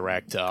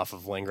redirect off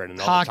of Lindgren. And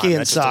hockey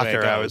and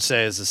soccer, I would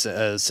say, is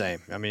the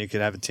same. I mean, you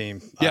could have a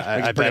team.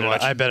 Yeah,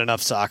 I bet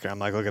enough soccer. I'm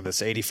like, look at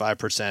this,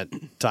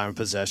 85% time of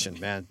possession.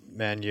 Man,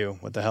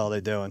 what the hell are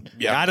they doing?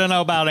 Yeah, I don't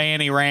know about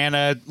Antti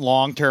Raanta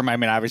long term. I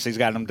mean, obviously he's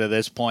got him to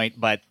this point,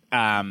 but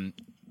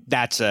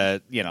that's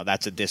a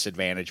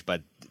disadvantage.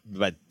 But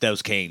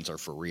those Canes are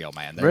for real,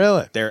 man.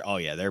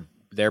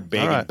 They're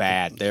big and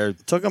bad.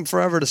 Took them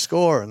forever to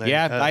score. And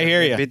I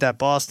hear you. Beat that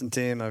Boston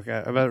team.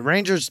 Okay, but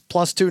Rangers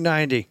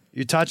 +290.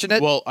 You touching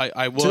it? Well,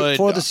 I would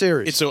for the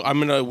series. So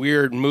I'm in a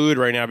weird mood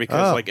right now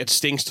because it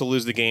stinks to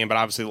lose the game, but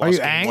obviously the Are you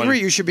angry?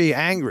 You should be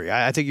angry.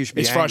 I think you should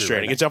be. It's angry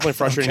frustrating. Right it's definitely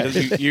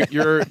frustrating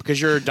because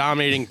you're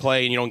dominating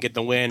play and you don't get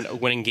the win.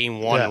 Winning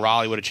game 1 in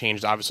Raleigh would have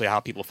changed obviously how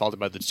people felt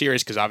about the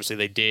series because obviously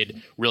they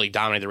did really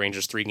dominate the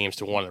Rangers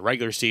 3-1 in the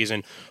regular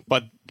season,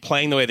 but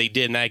playing the way they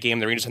did in that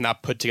game, the Rangers have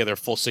not put together a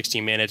full 60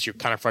 minutes. You're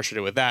kind of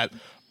frustrated with that,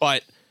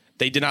 but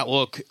they did not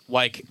look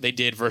like they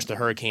did versus the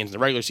Hurricanes in the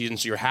regular season,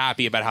 so you're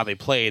happy about how they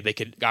played. They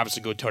could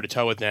obviously go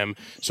toe-to-toe with them.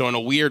 So in a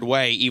weird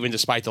way, even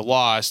despite the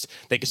loss,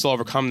 they can still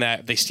overcome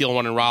that. They steal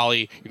one in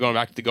Raleigh. You're going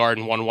back to the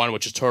Garden 1-1,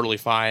 which is totally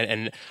fine.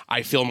 And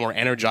I feel more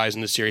energized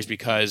in this series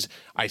because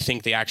I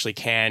think they actually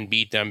can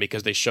beat them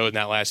because they showed in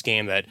that last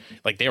game that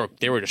like they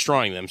were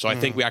destroying them. So I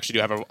think we actually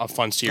do have a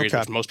fun series,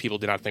 which most people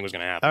did not think was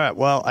going to happen. All right,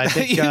 well, I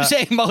think... you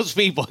say most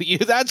people.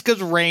 That's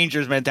because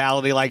Rangers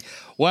mentality, like,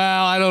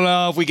 well, I don't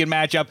know if we can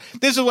match up.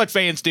 This is what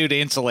fans do to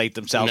insulate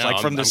themselves,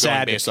 from the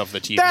sad. Based off the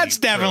TV. That's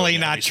definitely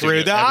not true.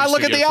 Look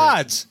at the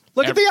odds.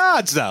 Look at the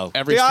odds, though.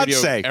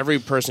 Every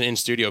person in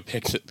studio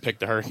picked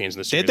the Hurricanes in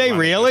the series. Did they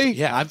really?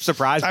 Yeah, I'm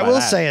surprised. I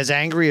will say, as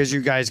angry as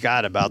you guys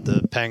got about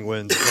the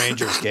Penguins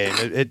Rangers game,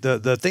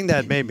 the thing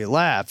that made me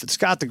laugh.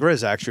 Scott the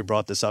Grizz actually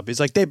brought this up. He's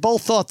like, they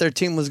both thought their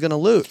team was going to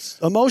lose.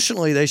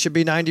 Emotionally, they should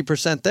be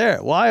 90%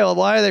 there. Why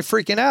are they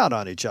freaking out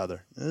on each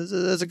other?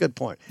 That's a good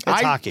point.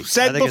 It's hockey. I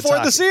said before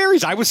the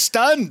series, I was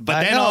stunned,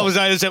 but then all of a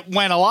sudden, as it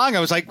went along, I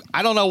was like,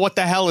 I don't know what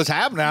the hell is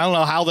happening. I don't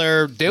know how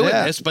they're doing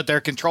this, but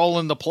they're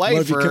controlling the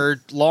play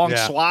for long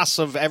swaths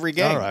of every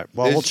game. All right.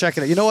 Well, we'll check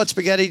it out. You know what,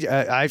 Spaghetti?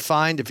 I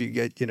find if you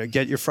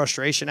get your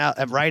frustration out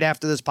right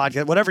after this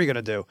podcast, whatever you're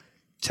going to do,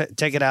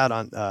 take it out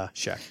on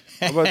Sheck.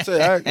 I'm about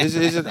to say,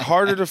 is it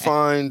harder to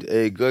find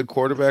a good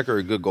quarterback or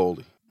a good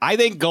goalie? I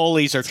think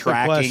goalies are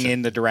tracking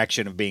in the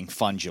direction of being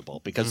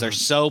fungible because they're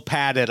so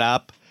padded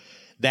up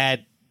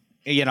that,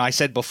 I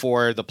said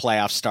before the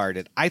playoffs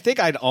started, I think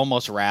I'd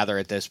almost rather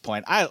at this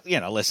point,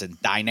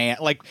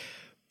 dynamic, like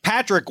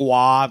Patrick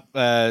Waugh,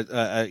 I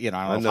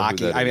don't know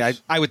hockey. I mean,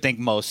 I would think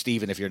most,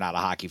 even if you're not a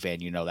hockey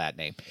fan, you know that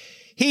name.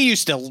 He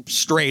used to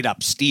straight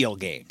up steal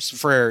games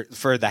for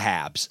the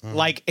Habs.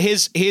 Like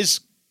his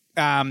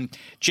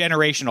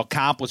generational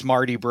comp was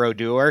Marty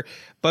Brodeur,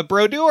 but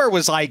Brodeur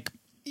was like,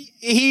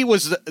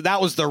 that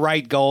was the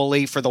right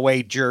goalie for the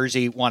way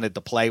Jersey wanted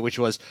to play, which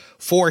was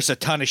force a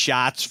ton of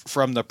shots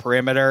from the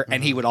perimeter,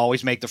 and he would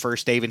always make the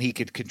first save, and he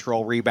could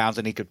control rebounds,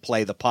 and he could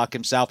play the puck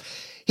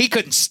himself. He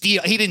couldn't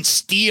steal. He didn't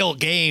steal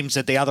games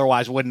that they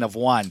otherwise wouldn't have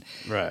won.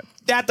 Right.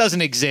 That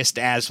doesn't exist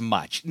as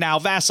much. Now,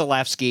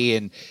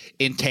 Vasilevsky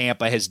in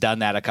Tampa has done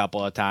that a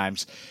couple of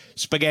times.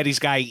 Spaghetti's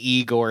guy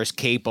Igor is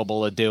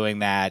capable of doing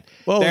that.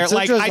 Well,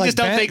 I just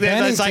don't think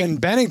that it's like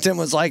Bennington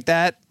was like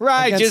that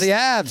against the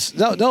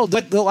Avs. No,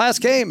 but the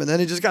last game, and then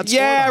he just got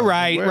scored on.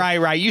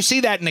 Right. You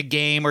see that in a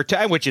game or two,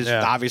 which is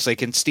obviously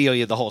can steal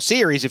you the whole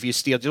series if you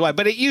steal.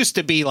 But it used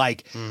to be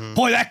like,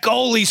 boy, that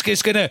goalie's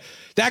just gonna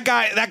that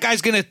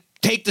guy's gonna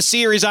take the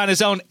series on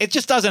his own. It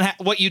just doesn't have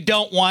what you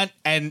don't want.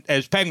 And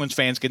as Penguins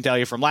fans can tell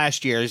you from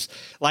last year is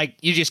like,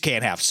 you just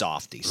can't have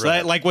softies.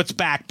 Right. Like what's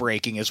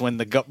backbreaking is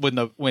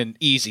when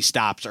easy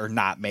stops are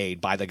not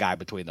made by the guy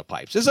between the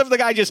pipes. As if the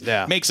guy just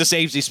makes the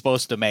saves he's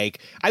supposed to make.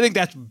 I think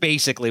that's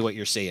basically what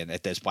you're seeing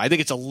at this point. I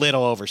think it's a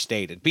little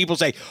overstated. People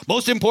say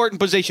most important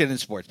position in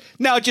sports.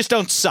 No, just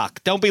don't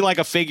suck. Don't be like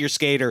a figure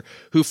skater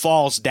who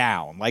falls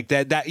down like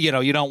that. You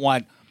don't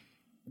want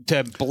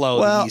to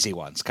blow the easy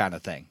ones kind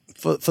of thing.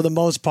 For the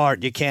most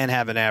part, you can't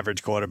have an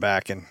average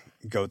quarterback and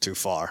go too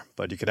far,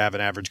 but you could have an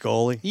average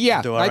goalie.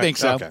 Yeah, I think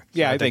so. Okay.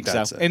 Yeah, I think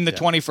so. In the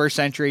 21st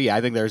century, I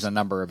think there's a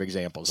number of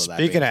examples of that.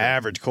 Speaking of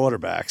average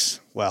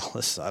quarterbacks, well,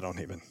 I don't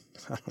know.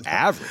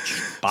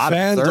 Average.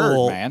 Bottom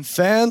third, man.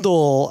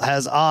 FanDuel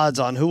has odds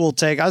on who will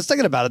take. I was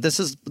thinking about it. This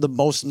is the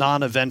most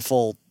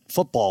non-eventful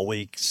football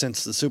week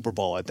since the Super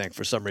Bowl, I think,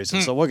 for some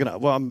reason. So we're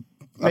going to,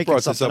 I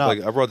brought this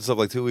up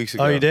like 2 weeks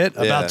ago. Oh, you did?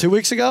 Yeah. About 2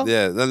 weeks ago?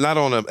 Yeah, not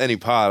on any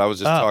pod. I was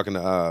just talking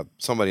to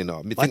somebody.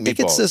 I think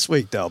it's this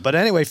week, though. But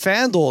anyway,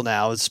 FanDuel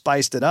now has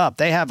spiced it up.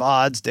 They have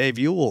odds. Dave,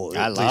 you will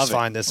at least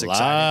find this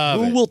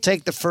exciting. Who will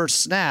take the first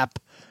snap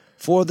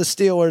for the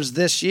Steelers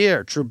this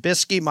year?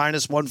 Trubisky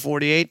minus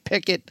 148,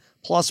 Pickett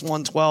plus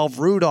 112,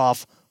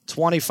 Rudolph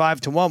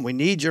 25-1. We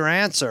need your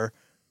answer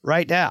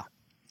right now.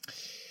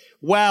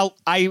 Well,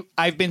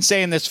 I've been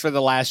saying this for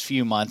the last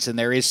few months, and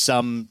there is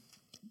some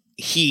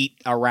heat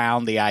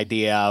around the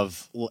idea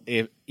of,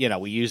 if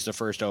we use the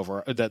first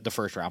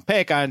round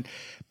pick on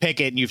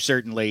Pickett, and you've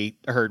certainly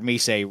heard me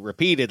say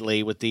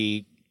repeatedly, with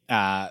the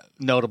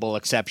notable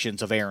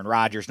exceptions of Aaron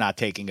Rodgers not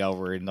taking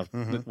over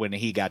when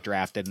he got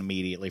drafted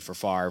immediately for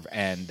Favre,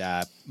 and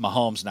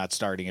Mahomes not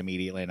starting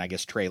immediately, and I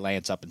guess Trey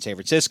Lance up in San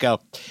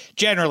Francisco.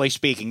 Generally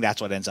speaking,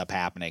 that's what ends up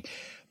happening.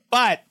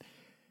 But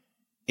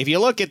if you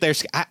look at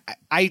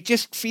I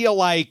just feel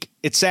like,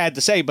 it's sad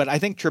to say, but I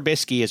think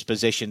Trubisky is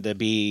positioned to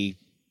be,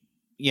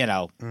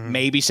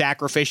 maybe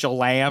sacrificial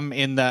lamb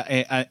in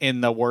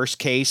the worst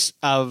case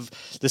of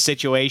the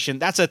situation.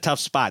 That's a tough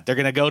spot. They're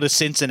going to go to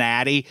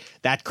Cincinnati.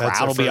 That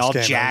crowd will be all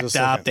jacked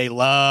up. They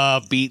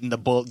love beating the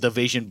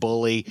division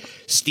bully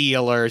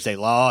Steelers.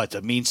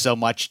 It means so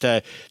much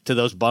to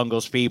those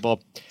Bungles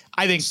people.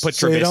 I think put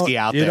Trubisky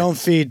out there. You don't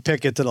feed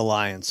Pickett to the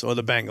Lions or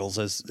the Bengals,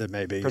 as it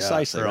may be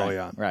precisely early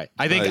on. Right.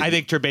 I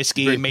think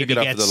Trubisky maybe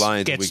gets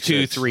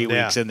 2-3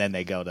 weeks, and then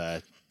they go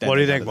to. What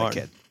do you think,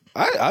 Martin?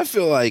 I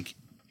feel like.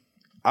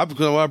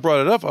 When I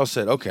brought it up, I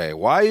said, okay,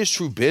 why is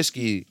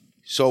Trubisky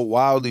so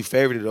wildly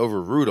favored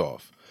over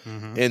Rudolph?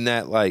 In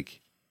that,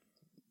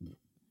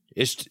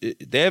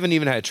 they haven't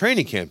even had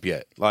training camp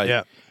yet.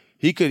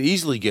 He could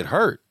easily get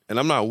hurt, and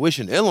I'm not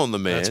wishing ill on the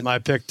man. That's my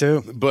pick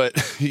too.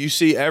 But you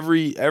see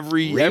every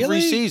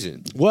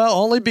season. Well,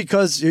 only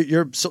because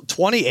you're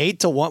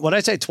 28-1. What did I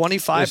say?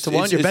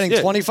 25-1. You're betting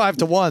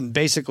 25-1,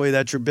 basically,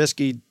 that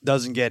Trubisky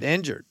doesn't get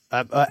injured.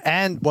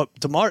 And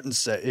what to Martin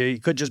said, he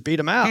could just beat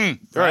him out.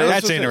 Right,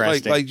 that's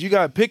interesting. Like you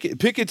got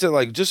Pickett's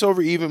at just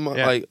over even,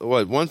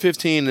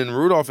 115, and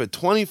Rudolph at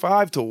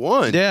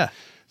 25-1. Yeah,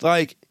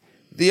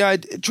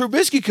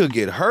 Trubisky could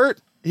get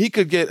hurt. He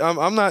could get.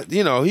 I'm not.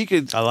 He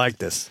could. I like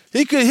this.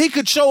 He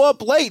could show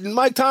up late, and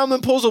Mike Tomlin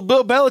pulls a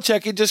Bill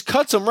Belichick and just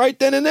cuts him right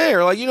then and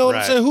there. What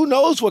I'm saying? Who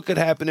knows what could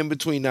happen in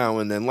between now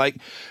and then?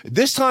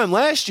 This time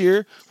last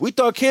year, we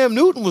thought Cam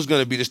Newton was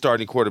going to be the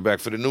starting quarterback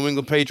for the New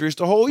England Patriots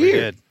the whole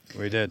year.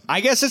 We did.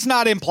 I guess it's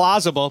not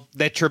implausible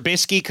that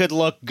Trubisky could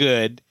look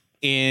good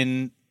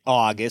in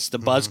August. The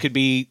buzz could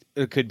be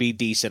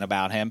decent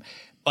about him,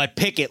 but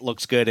Pickett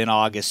looks good in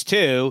August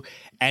too.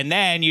 And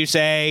then you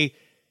say,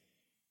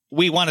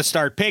 we want to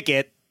start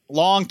Pickett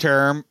long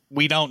term.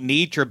 We don't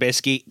need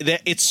Trubisky.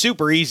 It's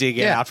super easy to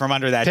get out from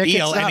under that Pickett's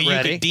deal, and you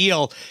ready. could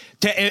deal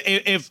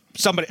to if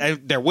somebody.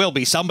 There will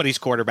be somebody's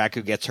quarterback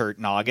who gets hurt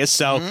in August,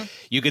 so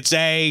you could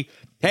say,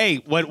 "Hey,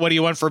 what do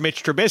you want for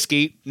Mitch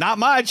Trubisky? Not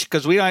much,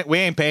 because we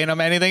ain't paying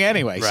him anything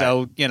anyway." Right.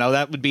 So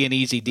that would be an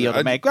easy deal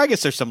to make. I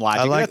guess there's some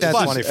logic. I like That's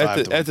that fun.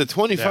 25 at the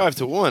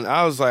 25-1.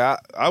 I was like,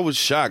 I was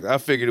shocked. I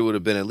figured it would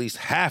have been at least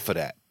half of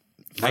that.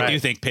 I do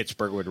think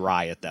Pittsburgh would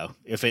riot, though,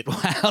 if it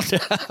wound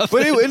up.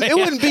 But it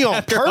wouldn't be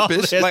on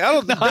purpose. I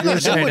don't.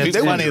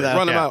 They wouldn't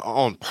run him out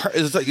on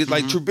purpose. It's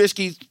like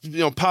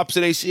Trubisky, pops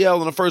an ACL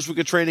in the first week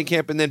of training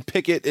camp, and then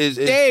Pickett is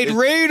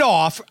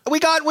Rudolph. We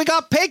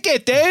got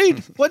Pickett,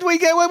 dude. What we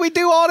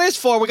do all this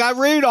for? We got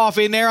Rudolph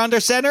in there under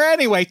center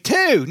anyway.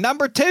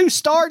 Number 2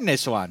 starting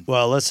this one.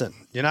 Well, listen,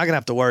 you're not going to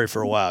have to worry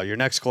for a while. Your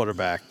next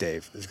quarterback,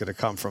 Dave, is going to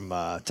come from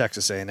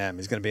Texas A&M.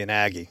 He's going to be an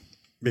Aggie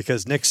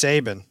because Nick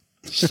Saban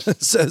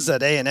says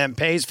that A&M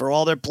pays for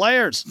all their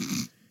players.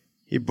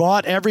 He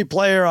bought every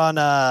player on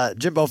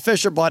Jimbo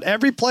Fisher bought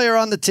every player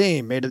on the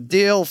team, made a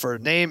deal for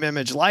name,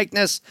 image,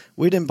 likeness.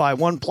 We didn't buy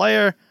one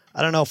player.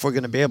 I don't know if we're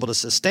going to be able to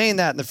sustain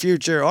that in the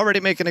future. Already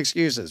making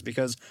excuses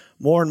because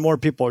more and more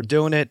people are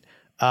doing it.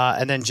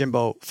 And then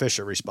Jimbo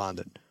Fisher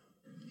responded.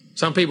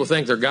 Some people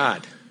think they're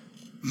God.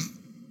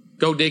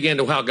 Go dig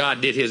into how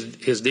God did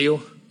his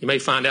deal. You may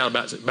find out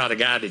about a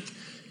guy that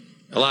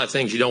a lot of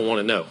things you don't want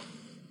to know.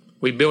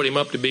 We built him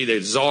up to be the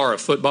czar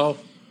of football.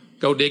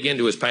 Go dig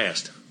into his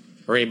past.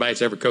 or anybody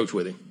that's ever coached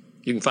with him.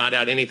 You can find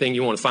out anything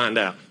you want to find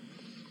out,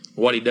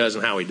 what he does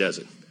and how he does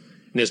it.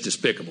 And it's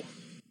despicable.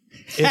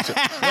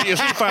 When you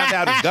find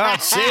out if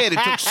God said it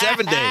took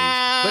 7 days,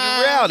 but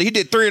in reality, he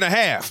did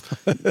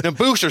 3.5. The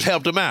boosters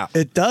helped him out.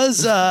 It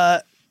does.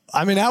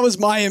 I mean, that was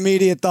my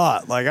immediate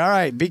thought. Like, all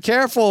right, be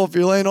careful if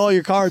you're laying all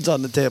your cards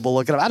on the table.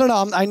 Look at them. I don't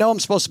know. I know I'm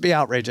supposed to be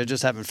outraged. I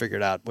just haven't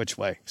figured out which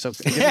way. So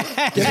give me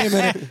a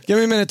minute. Give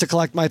me a minute to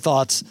collect my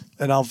thoughts,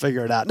 and I'll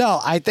figure it out. No,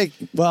 I think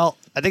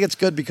it's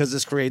good because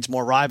this creates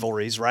more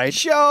rivalries, right?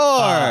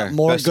 Sure.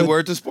 More That's good. the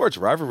word to sports,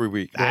 rivalry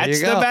week. That's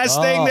you the go. best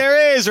thing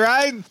there is,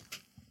 right?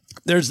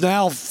 There's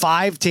now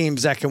 5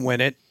 teams that can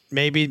win it.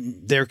 Maybe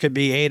there could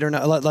be 8 or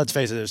 9. Let's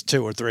face it, there's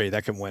 2 or 3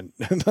 that can win.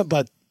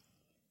 But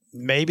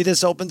maybe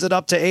this opens it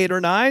up to 8 or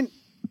 9.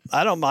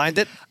 I don't mind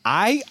it.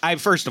 I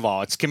first of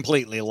all, it's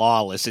completely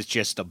lawless. It's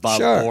just above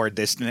board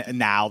this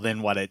now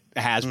than what it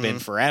has been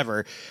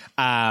forever.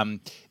 The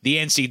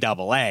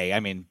NCAA,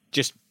 I mean,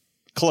 just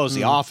close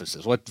the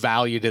offices. What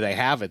value do they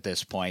have at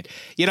this point?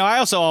 You know, I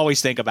also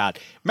always think about,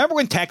 remember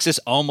when Texas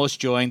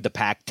almost joined the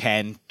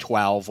Pac-10,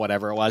 12,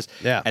 whatever it was?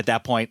 Yeah. At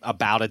that point,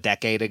 about a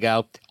decade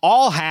ago.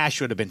 All hash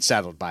would have been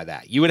settled by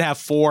that. You would have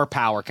 4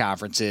 power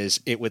conferences.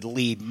 It would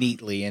lead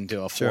neatly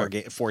into a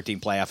 14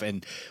 playoff,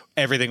 and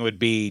everything would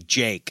be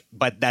Jake.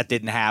 But that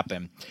didn't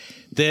happen.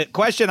 The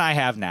question I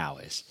have now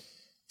is,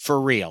 for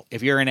real,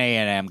 if you're an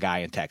A&M guy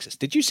in Texas,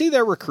 did you see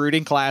their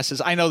recruiting classes?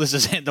 I know this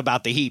isn't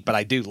about the Heat, but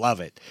I do love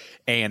it.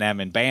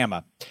 A&M and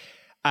Bama.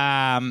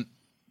 I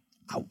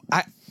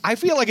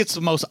feel like it's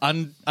the most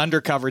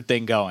undercovered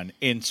thing going.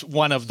 It's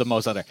one of the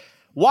most under.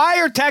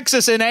 Why are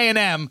Texas and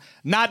A&M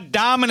not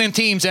dominant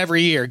teams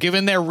every year,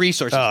 given their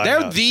resources?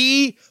 They're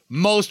the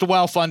most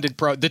well-funded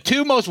the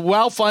 2 most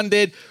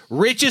well-funded,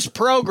 richest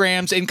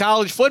programs in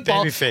college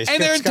football, Babyface,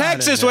 and they're in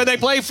Texas where they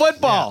play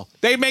football. Yeah.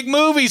 They make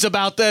movies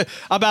about their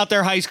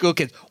high school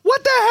kids.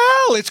 What the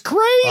hell? It's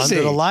crazy.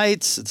 Under the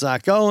lights, it's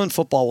not going.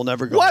 Football will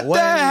never go away. What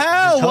the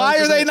hell? Why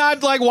are they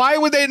not like? Why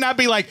would they not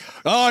be like,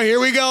 oh, here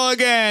we go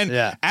again?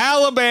 Yeah.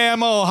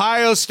 Alabama,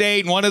 Ohio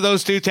State, and one of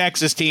those 2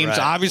 Texas teams. Right.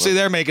 Obviously,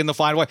 they're making the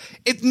final.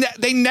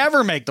 They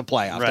never make the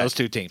playoff. Right. Those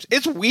 2 teams.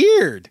 It's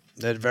weird.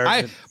 But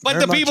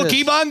the people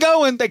keep on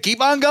going. They keep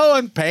on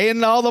going,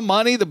 paying all the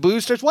money, the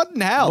boosters. What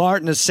in hell?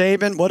 Martin, is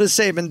Saban, what is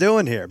Saban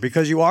doing here?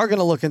 Because you are going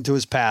to look into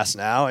his past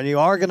now, and you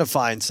are going to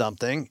find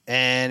something,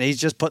 and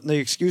he's just putting the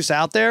excuse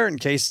out there in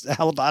case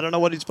Alabama. I don't know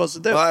what he's supposed to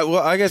do. Well,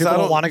 I guess people I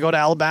don't want to go to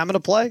Alabama to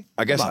play.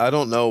 I guess I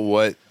don't know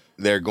what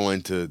they're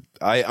going to.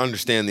 I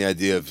understand the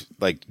idea of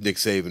like Nick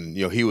Saban.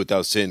 You know, he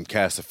without sin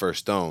cast the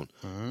first stone,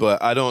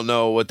 but I don't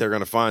know what they're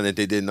going to find that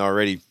they didn't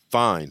already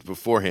find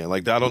beforehand.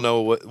 Like I don't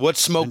know what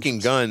smoking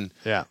gun.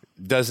 Yeah.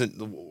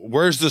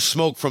 Where's the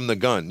smoke from the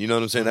gun? You know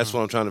what I'm saying? That's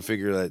what I'm trying to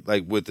figure out,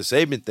 like with the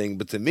Saban thing.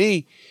 But to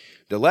me,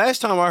 the last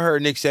time I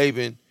heard Nick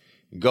Saban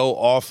go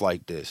off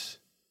like this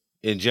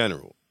in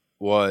general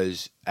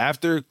was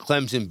after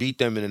Clemson beat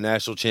them in the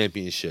national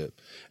championship.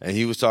 And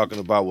he was talking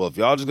about, well, if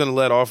y'all just going to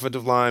let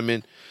offensive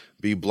linemen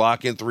be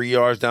blocking 3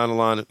 yards down the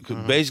line,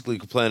 basically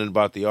complaining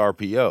about the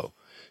RPO.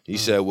 He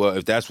said, well,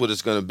 if that's what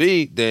it's going to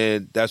be,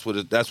 then that's what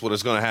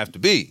it's going to have to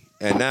be.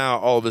 And now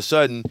all of a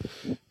sudden,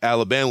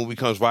 Alabama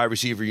becomes wide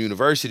receiver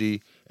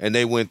university, and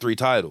they win 3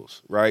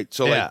 titles, right?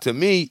 So, like to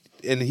me,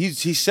 and he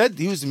said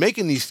he was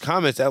making these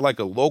comments at like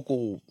a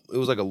local. It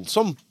was like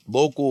some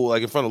local,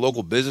 like in front of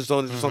local business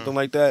owners or something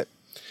like that.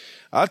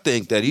 I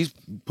think that he's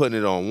putting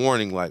it on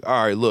warning, like,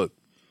 all right, look,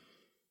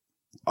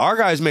 our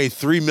guys made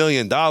 $3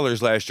 million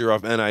last year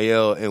off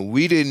NIL, and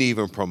we didn't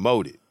even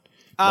promote it.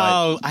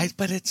 Oh,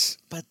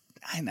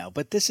 I know,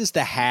 but this is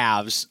the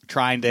haves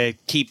trying to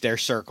keep their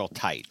circle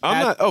tight.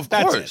 Of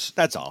course.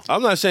 That's all.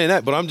 I'm not saying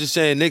that, but I'm just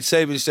saying Nick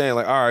Saban is saying,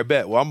 like, all right,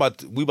 bet. Well,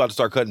 we about to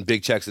start cutting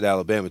big checks at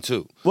Alabama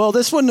too. Well,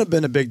 this wouldn't have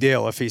been a big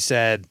deal if he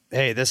said,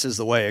 hey, this is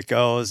the way it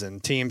goes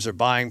and teams are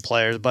buying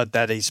players, but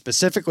that he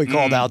specifically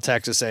called out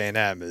Texas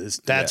A&M.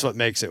 That's what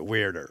makes it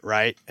weirder,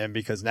 right? And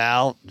because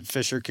now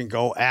Fisher can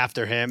go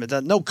after him.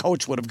 No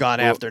coach would have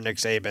gone after Nick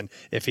Saban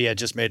if he had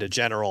just made a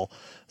general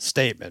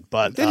statement.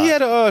 But then he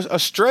had a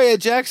stray at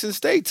Jackson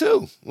State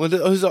too, with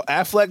his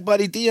Affleck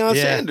buddy Deion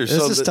Sanders.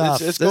 This is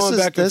tough. It's going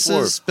back and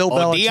forth. Bill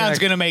Belichick. Deion's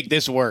going to make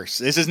this worse.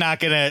 This is not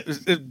going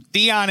to.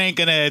 Deion ain't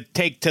going to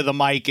take to the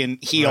mic and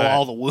heal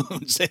all the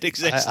wounds that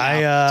exist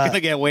now. It's going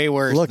to get way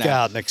worse. Look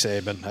out, Nick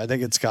Saban. I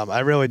think it's coming. I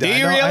really do. Do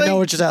you I really? know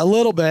what you're saying. A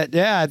little bit.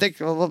 Yeah, I think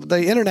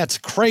the internet's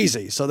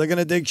crazy, so they're going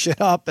to dig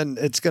shit up, and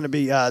it's going to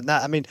be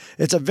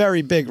it's a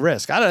very big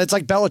risk. I don't know. It's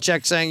like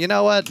Belichick saying, you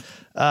know what?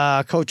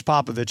 Coach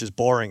Popovich is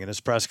boring in his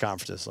press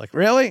conferences. Like,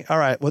 really? All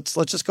right, let's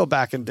just go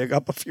back and dig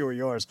up a few of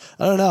yours.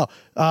 I don't know.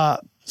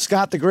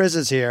 Scott the Grizz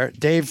is here.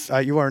 Dave,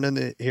 you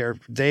weren't here.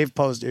 Dave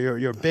posed.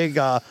 You're a big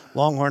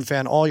Longhorn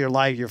fan all your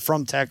life. You're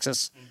from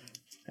Texas,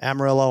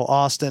 Amarillo,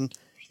 Austin.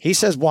 He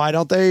says, why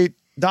don't they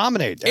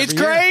dominate? It's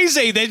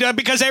crazy.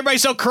 Because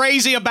everybody's so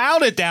crazy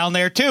about it down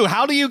there too.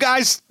 How do you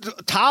guys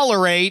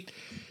tolerate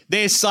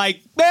this?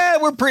 Like,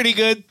 we're pretty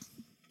good.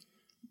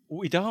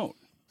 We don't.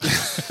 I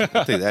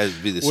think that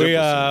would be the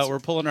simple we're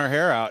pulling our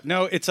hair out.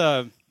 No, it's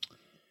when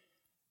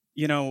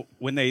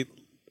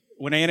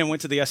when A&M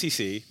went to the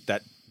SEC,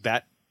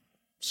 that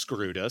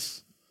screwed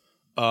us.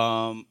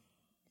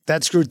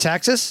 That screwed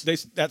Texas?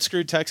 That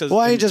screwed Texas.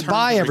 Why in you just terms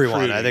buy of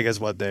everyone, recruiting. I think is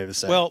what Dave is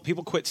saying. Well,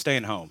 people quit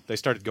staying home. They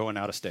started going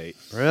out of state.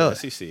 Really?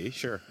 SEC,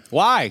 sure.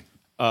 Why?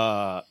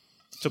 To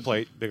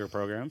play bigger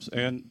programs.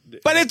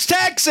 But it's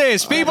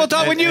Texas. People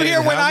talk when you And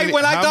hear when how I many-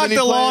 talk how to many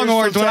players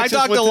Longhorns, from when I Texas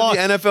talk to went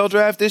Longhorns. the NFL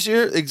draft this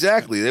year,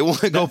 exactly. They want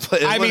to go play.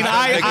 I mean,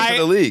 for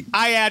the league.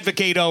 I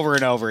advocate over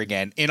and over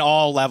again in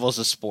all levels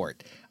of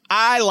sport.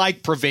 I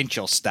like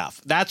provincial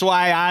stuff. That's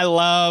why I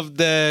love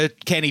the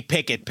Kenny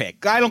Pickett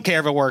pick. I don't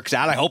care if it works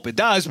out. I hope it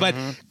does. But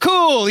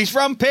cool, he's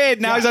from Pitt.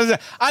 Now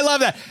I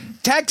love that.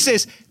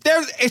 Texas,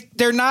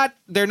 they're not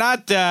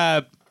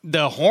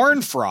the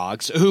Horned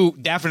Frogs, who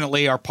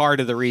definitely are part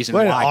of the reason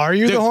Wait, why. are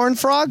you the Horned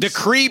Frogs? The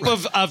creep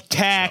of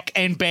Tech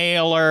and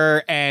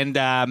Baylor and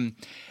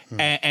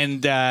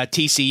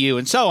TCU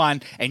and so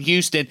on, and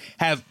Houston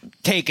have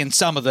taken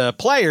some of the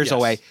players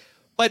away.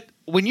 But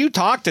when you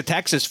talk to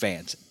Texas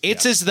fans,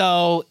 it's as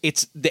though they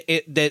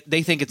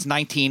think it's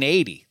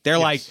 1980. They're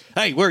like,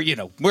 "Hey,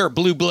 we're a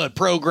blue blood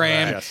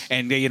program,"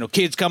 and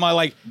kids come out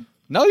like,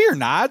 "No, you're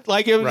not.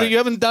 Like you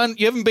haven't been.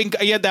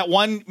 You had that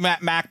one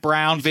Mac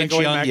Brown, Vince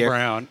Young Mac year.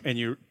 Brown, and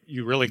you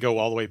really go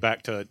all the way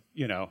back to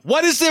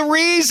What is the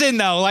reason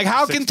though? Like,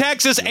 how can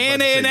Texas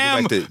and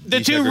A&M,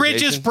 the two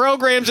richest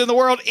programs in the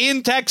world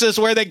in Texas,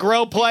 where they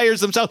grow players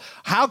themselves,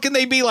 how can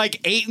they be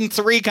like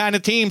 8-3 kind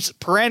of teams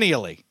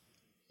perennially?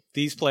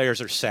 These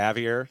players are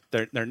savvier.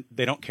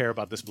 They don't care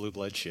about this blue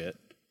blood shit,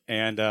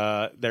 and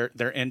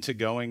they're into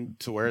going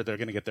to where they're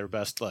going to get their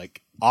best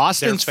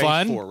Austin's their face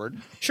fun. forward.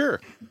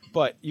 Sure,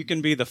 but you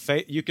can be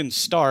you can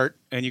start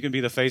and you can be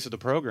the face of the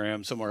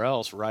program somewhere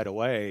else right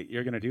away.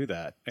 You're going to do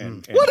that.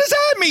 And What does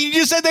that mean?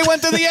 You said they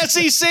went to the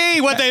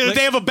SEC. What they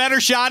have a better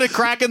shot at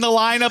cracking the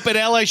lineup at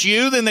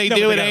LSU than they No,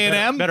 do but at they got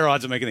A&M? better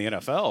odds of making the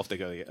NFL if they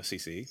go to the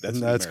SEC.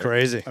 That's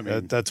crazy. I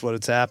mean, that's what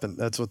it's happened.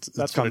 That's what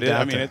come it is.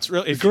 down I mean, to. it's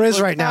really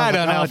Grizz right now. I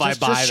don't know if I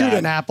buy just shoot that.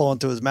 an apple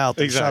into his mouth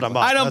and shut him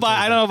up. I don't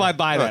know if I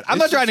buy that. Right. I'm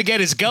not trying to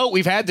get his goat.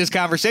 We've had this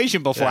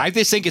conversation before. I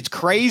just think it's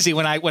crazy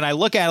when I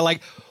look at it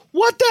like,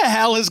 what the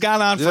hell has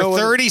gone on for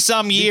 30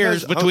 some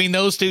years between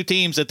those two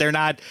teams that they're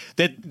not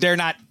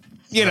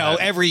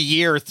every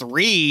year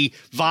 3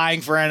 vying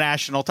for a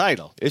national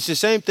title. It's the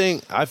same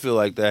thing. I feel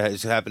like that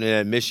is happening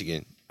at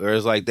Michigan.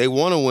 Whereas, like, they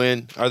want to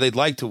win, or they'd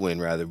like to win,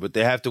 rather, but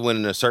they have to win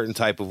in a certain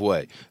type of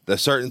way. The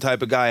certain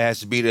type of guy has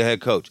to be the head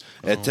coach.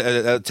 At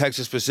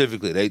Texas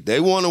specifically, they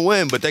want to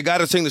win, but they got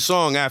to sing the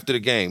song after the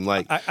game.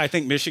 Like, I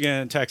think Michigan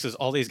and Texas,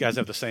 all these guys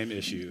have the same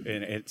issue,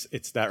 and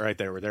it's that right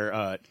there where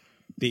they're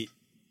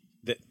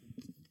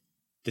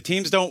the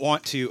teams don't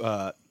want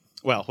to.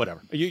 Well,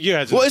 whatever. You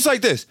guys. Well, it's like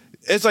this.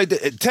 It's like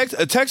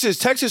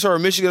Texas or a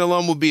Michigan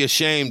alum would be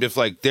ashamed if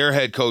like their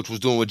head coach was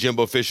doing what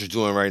Jimbo Fisher's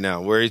doing right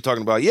now, where he's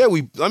talking about,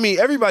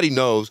 everybody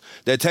knows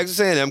that Texas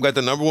A&M got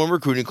the #1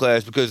 recruiting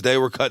class because they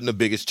were cutting the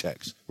biggest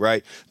checks,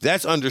 right?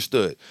 That's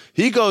understood.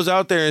 He goes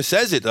out there and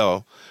says it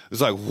though.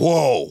 It's like,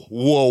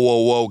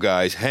 whoa,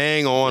 guys,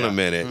 hang on a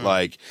minute,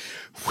 like.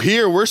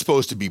 Here we're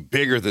supposed to be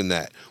bigger than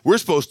that.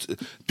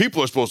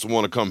 People are supposed to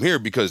want to come here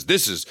because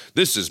this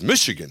is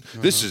Michigan.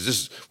 This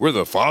is we're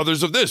the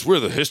fathers of this.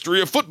 We're the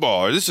history of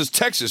football. Or this is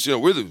Texas.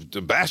 We're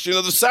the bastion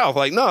of the South.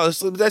 Like, no,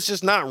 that's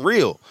just not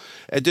real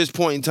at this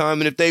point in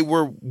time. And if they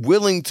were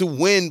willing to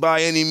win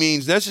by any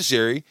means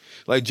necessary,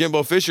 like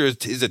Jimbo Fisher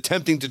is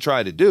attempting to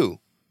try to do,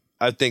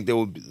 I think there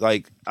would be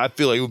I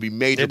feel like it would be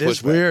major pushback. It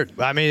is weird.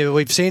 I mean,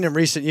 we've seen in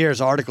recent years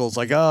articles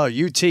like, "Oh,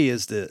 UT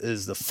is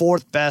the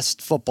 4th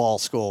best football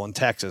school in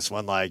Texas,"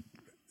 when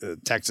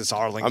Texas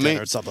Arlington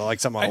or something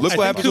like something. Look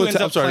what happens. Who ends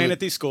up playing at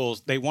these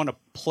schools? They want to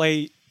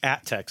play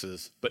at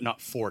Texas, but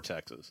not for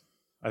Texas.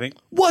 I think.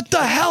 What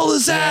the hell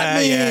does that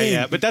mean?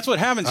 Yeah. But that's what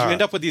happens. You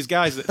end up with these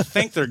guys that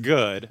think they're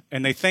good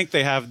and they think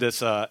they have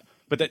this.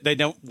 But they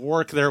don't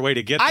work their way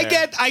to get there. I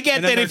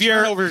get that if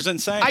you're turnover's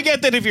insane. I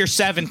get that if you're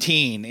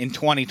 17 in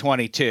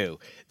 2022,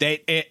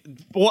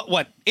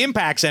 what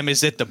impacts them is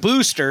that the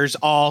boosters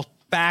all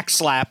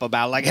backslap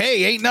about like,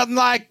 hey, ain't nothing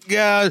like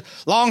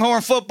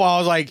Longhorn football.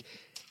 It's like,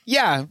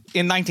 yeah,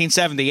 in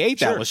 1978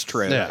 that was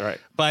true, right?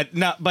 But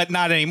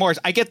not anymore.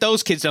 I get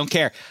those kids don't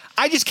care.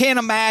 I just can't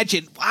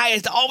imagine why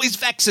it always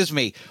vexes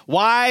me.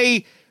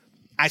 Why?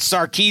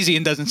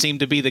 Sarkisian doesn't seem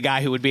to be the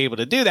guy who would be able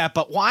to do that,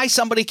 but why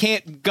somebody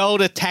can't go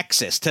to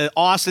Texas, to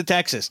Austin,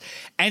 Texas,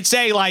 and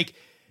say like,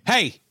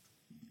 hey,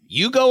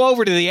 you go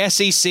over to the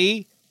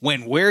SEC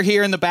when we're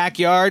here in the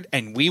backyard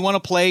and we want to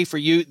play for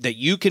you, that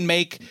you can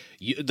make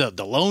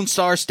the Lone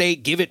Star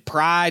State, give it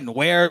pride and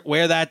wear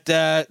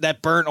that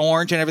burnt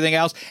orange and everything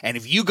else. And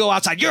if you go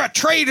outside, you're a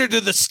traitor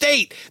to the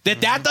state.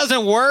 That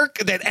doesn't work,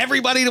 that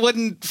everybody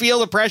wouldn't feel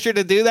the pressure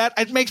to do that.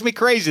 It makes me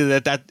crazy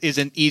that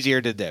isn't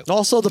easier to do.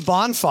 Also, the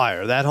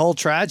bonfire, that whole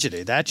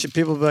tragedy, that should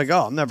people be like,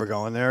 oh, I'm never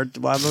going there.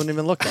 Well, I wouldn't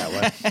even look that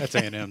way. That's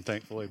A&M,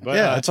 thankfully. But,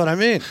 yeah, that's what I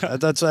mean.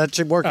 That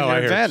should work in your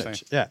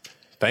advantage. Yeah.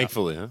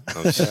 Thankfully,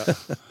 huh?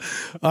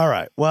 All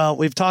right. Well,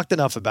 we've talked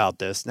enough about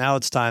this. Now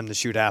it's time to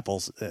shoot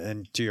apples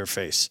into your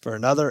face for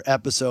another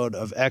episode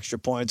of Extra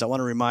Points. I want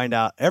to remind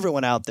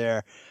everyone out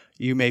there,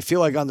 You may feel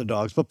like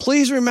underdogs, but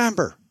please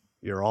remember,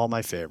 you're all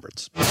my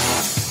favorites.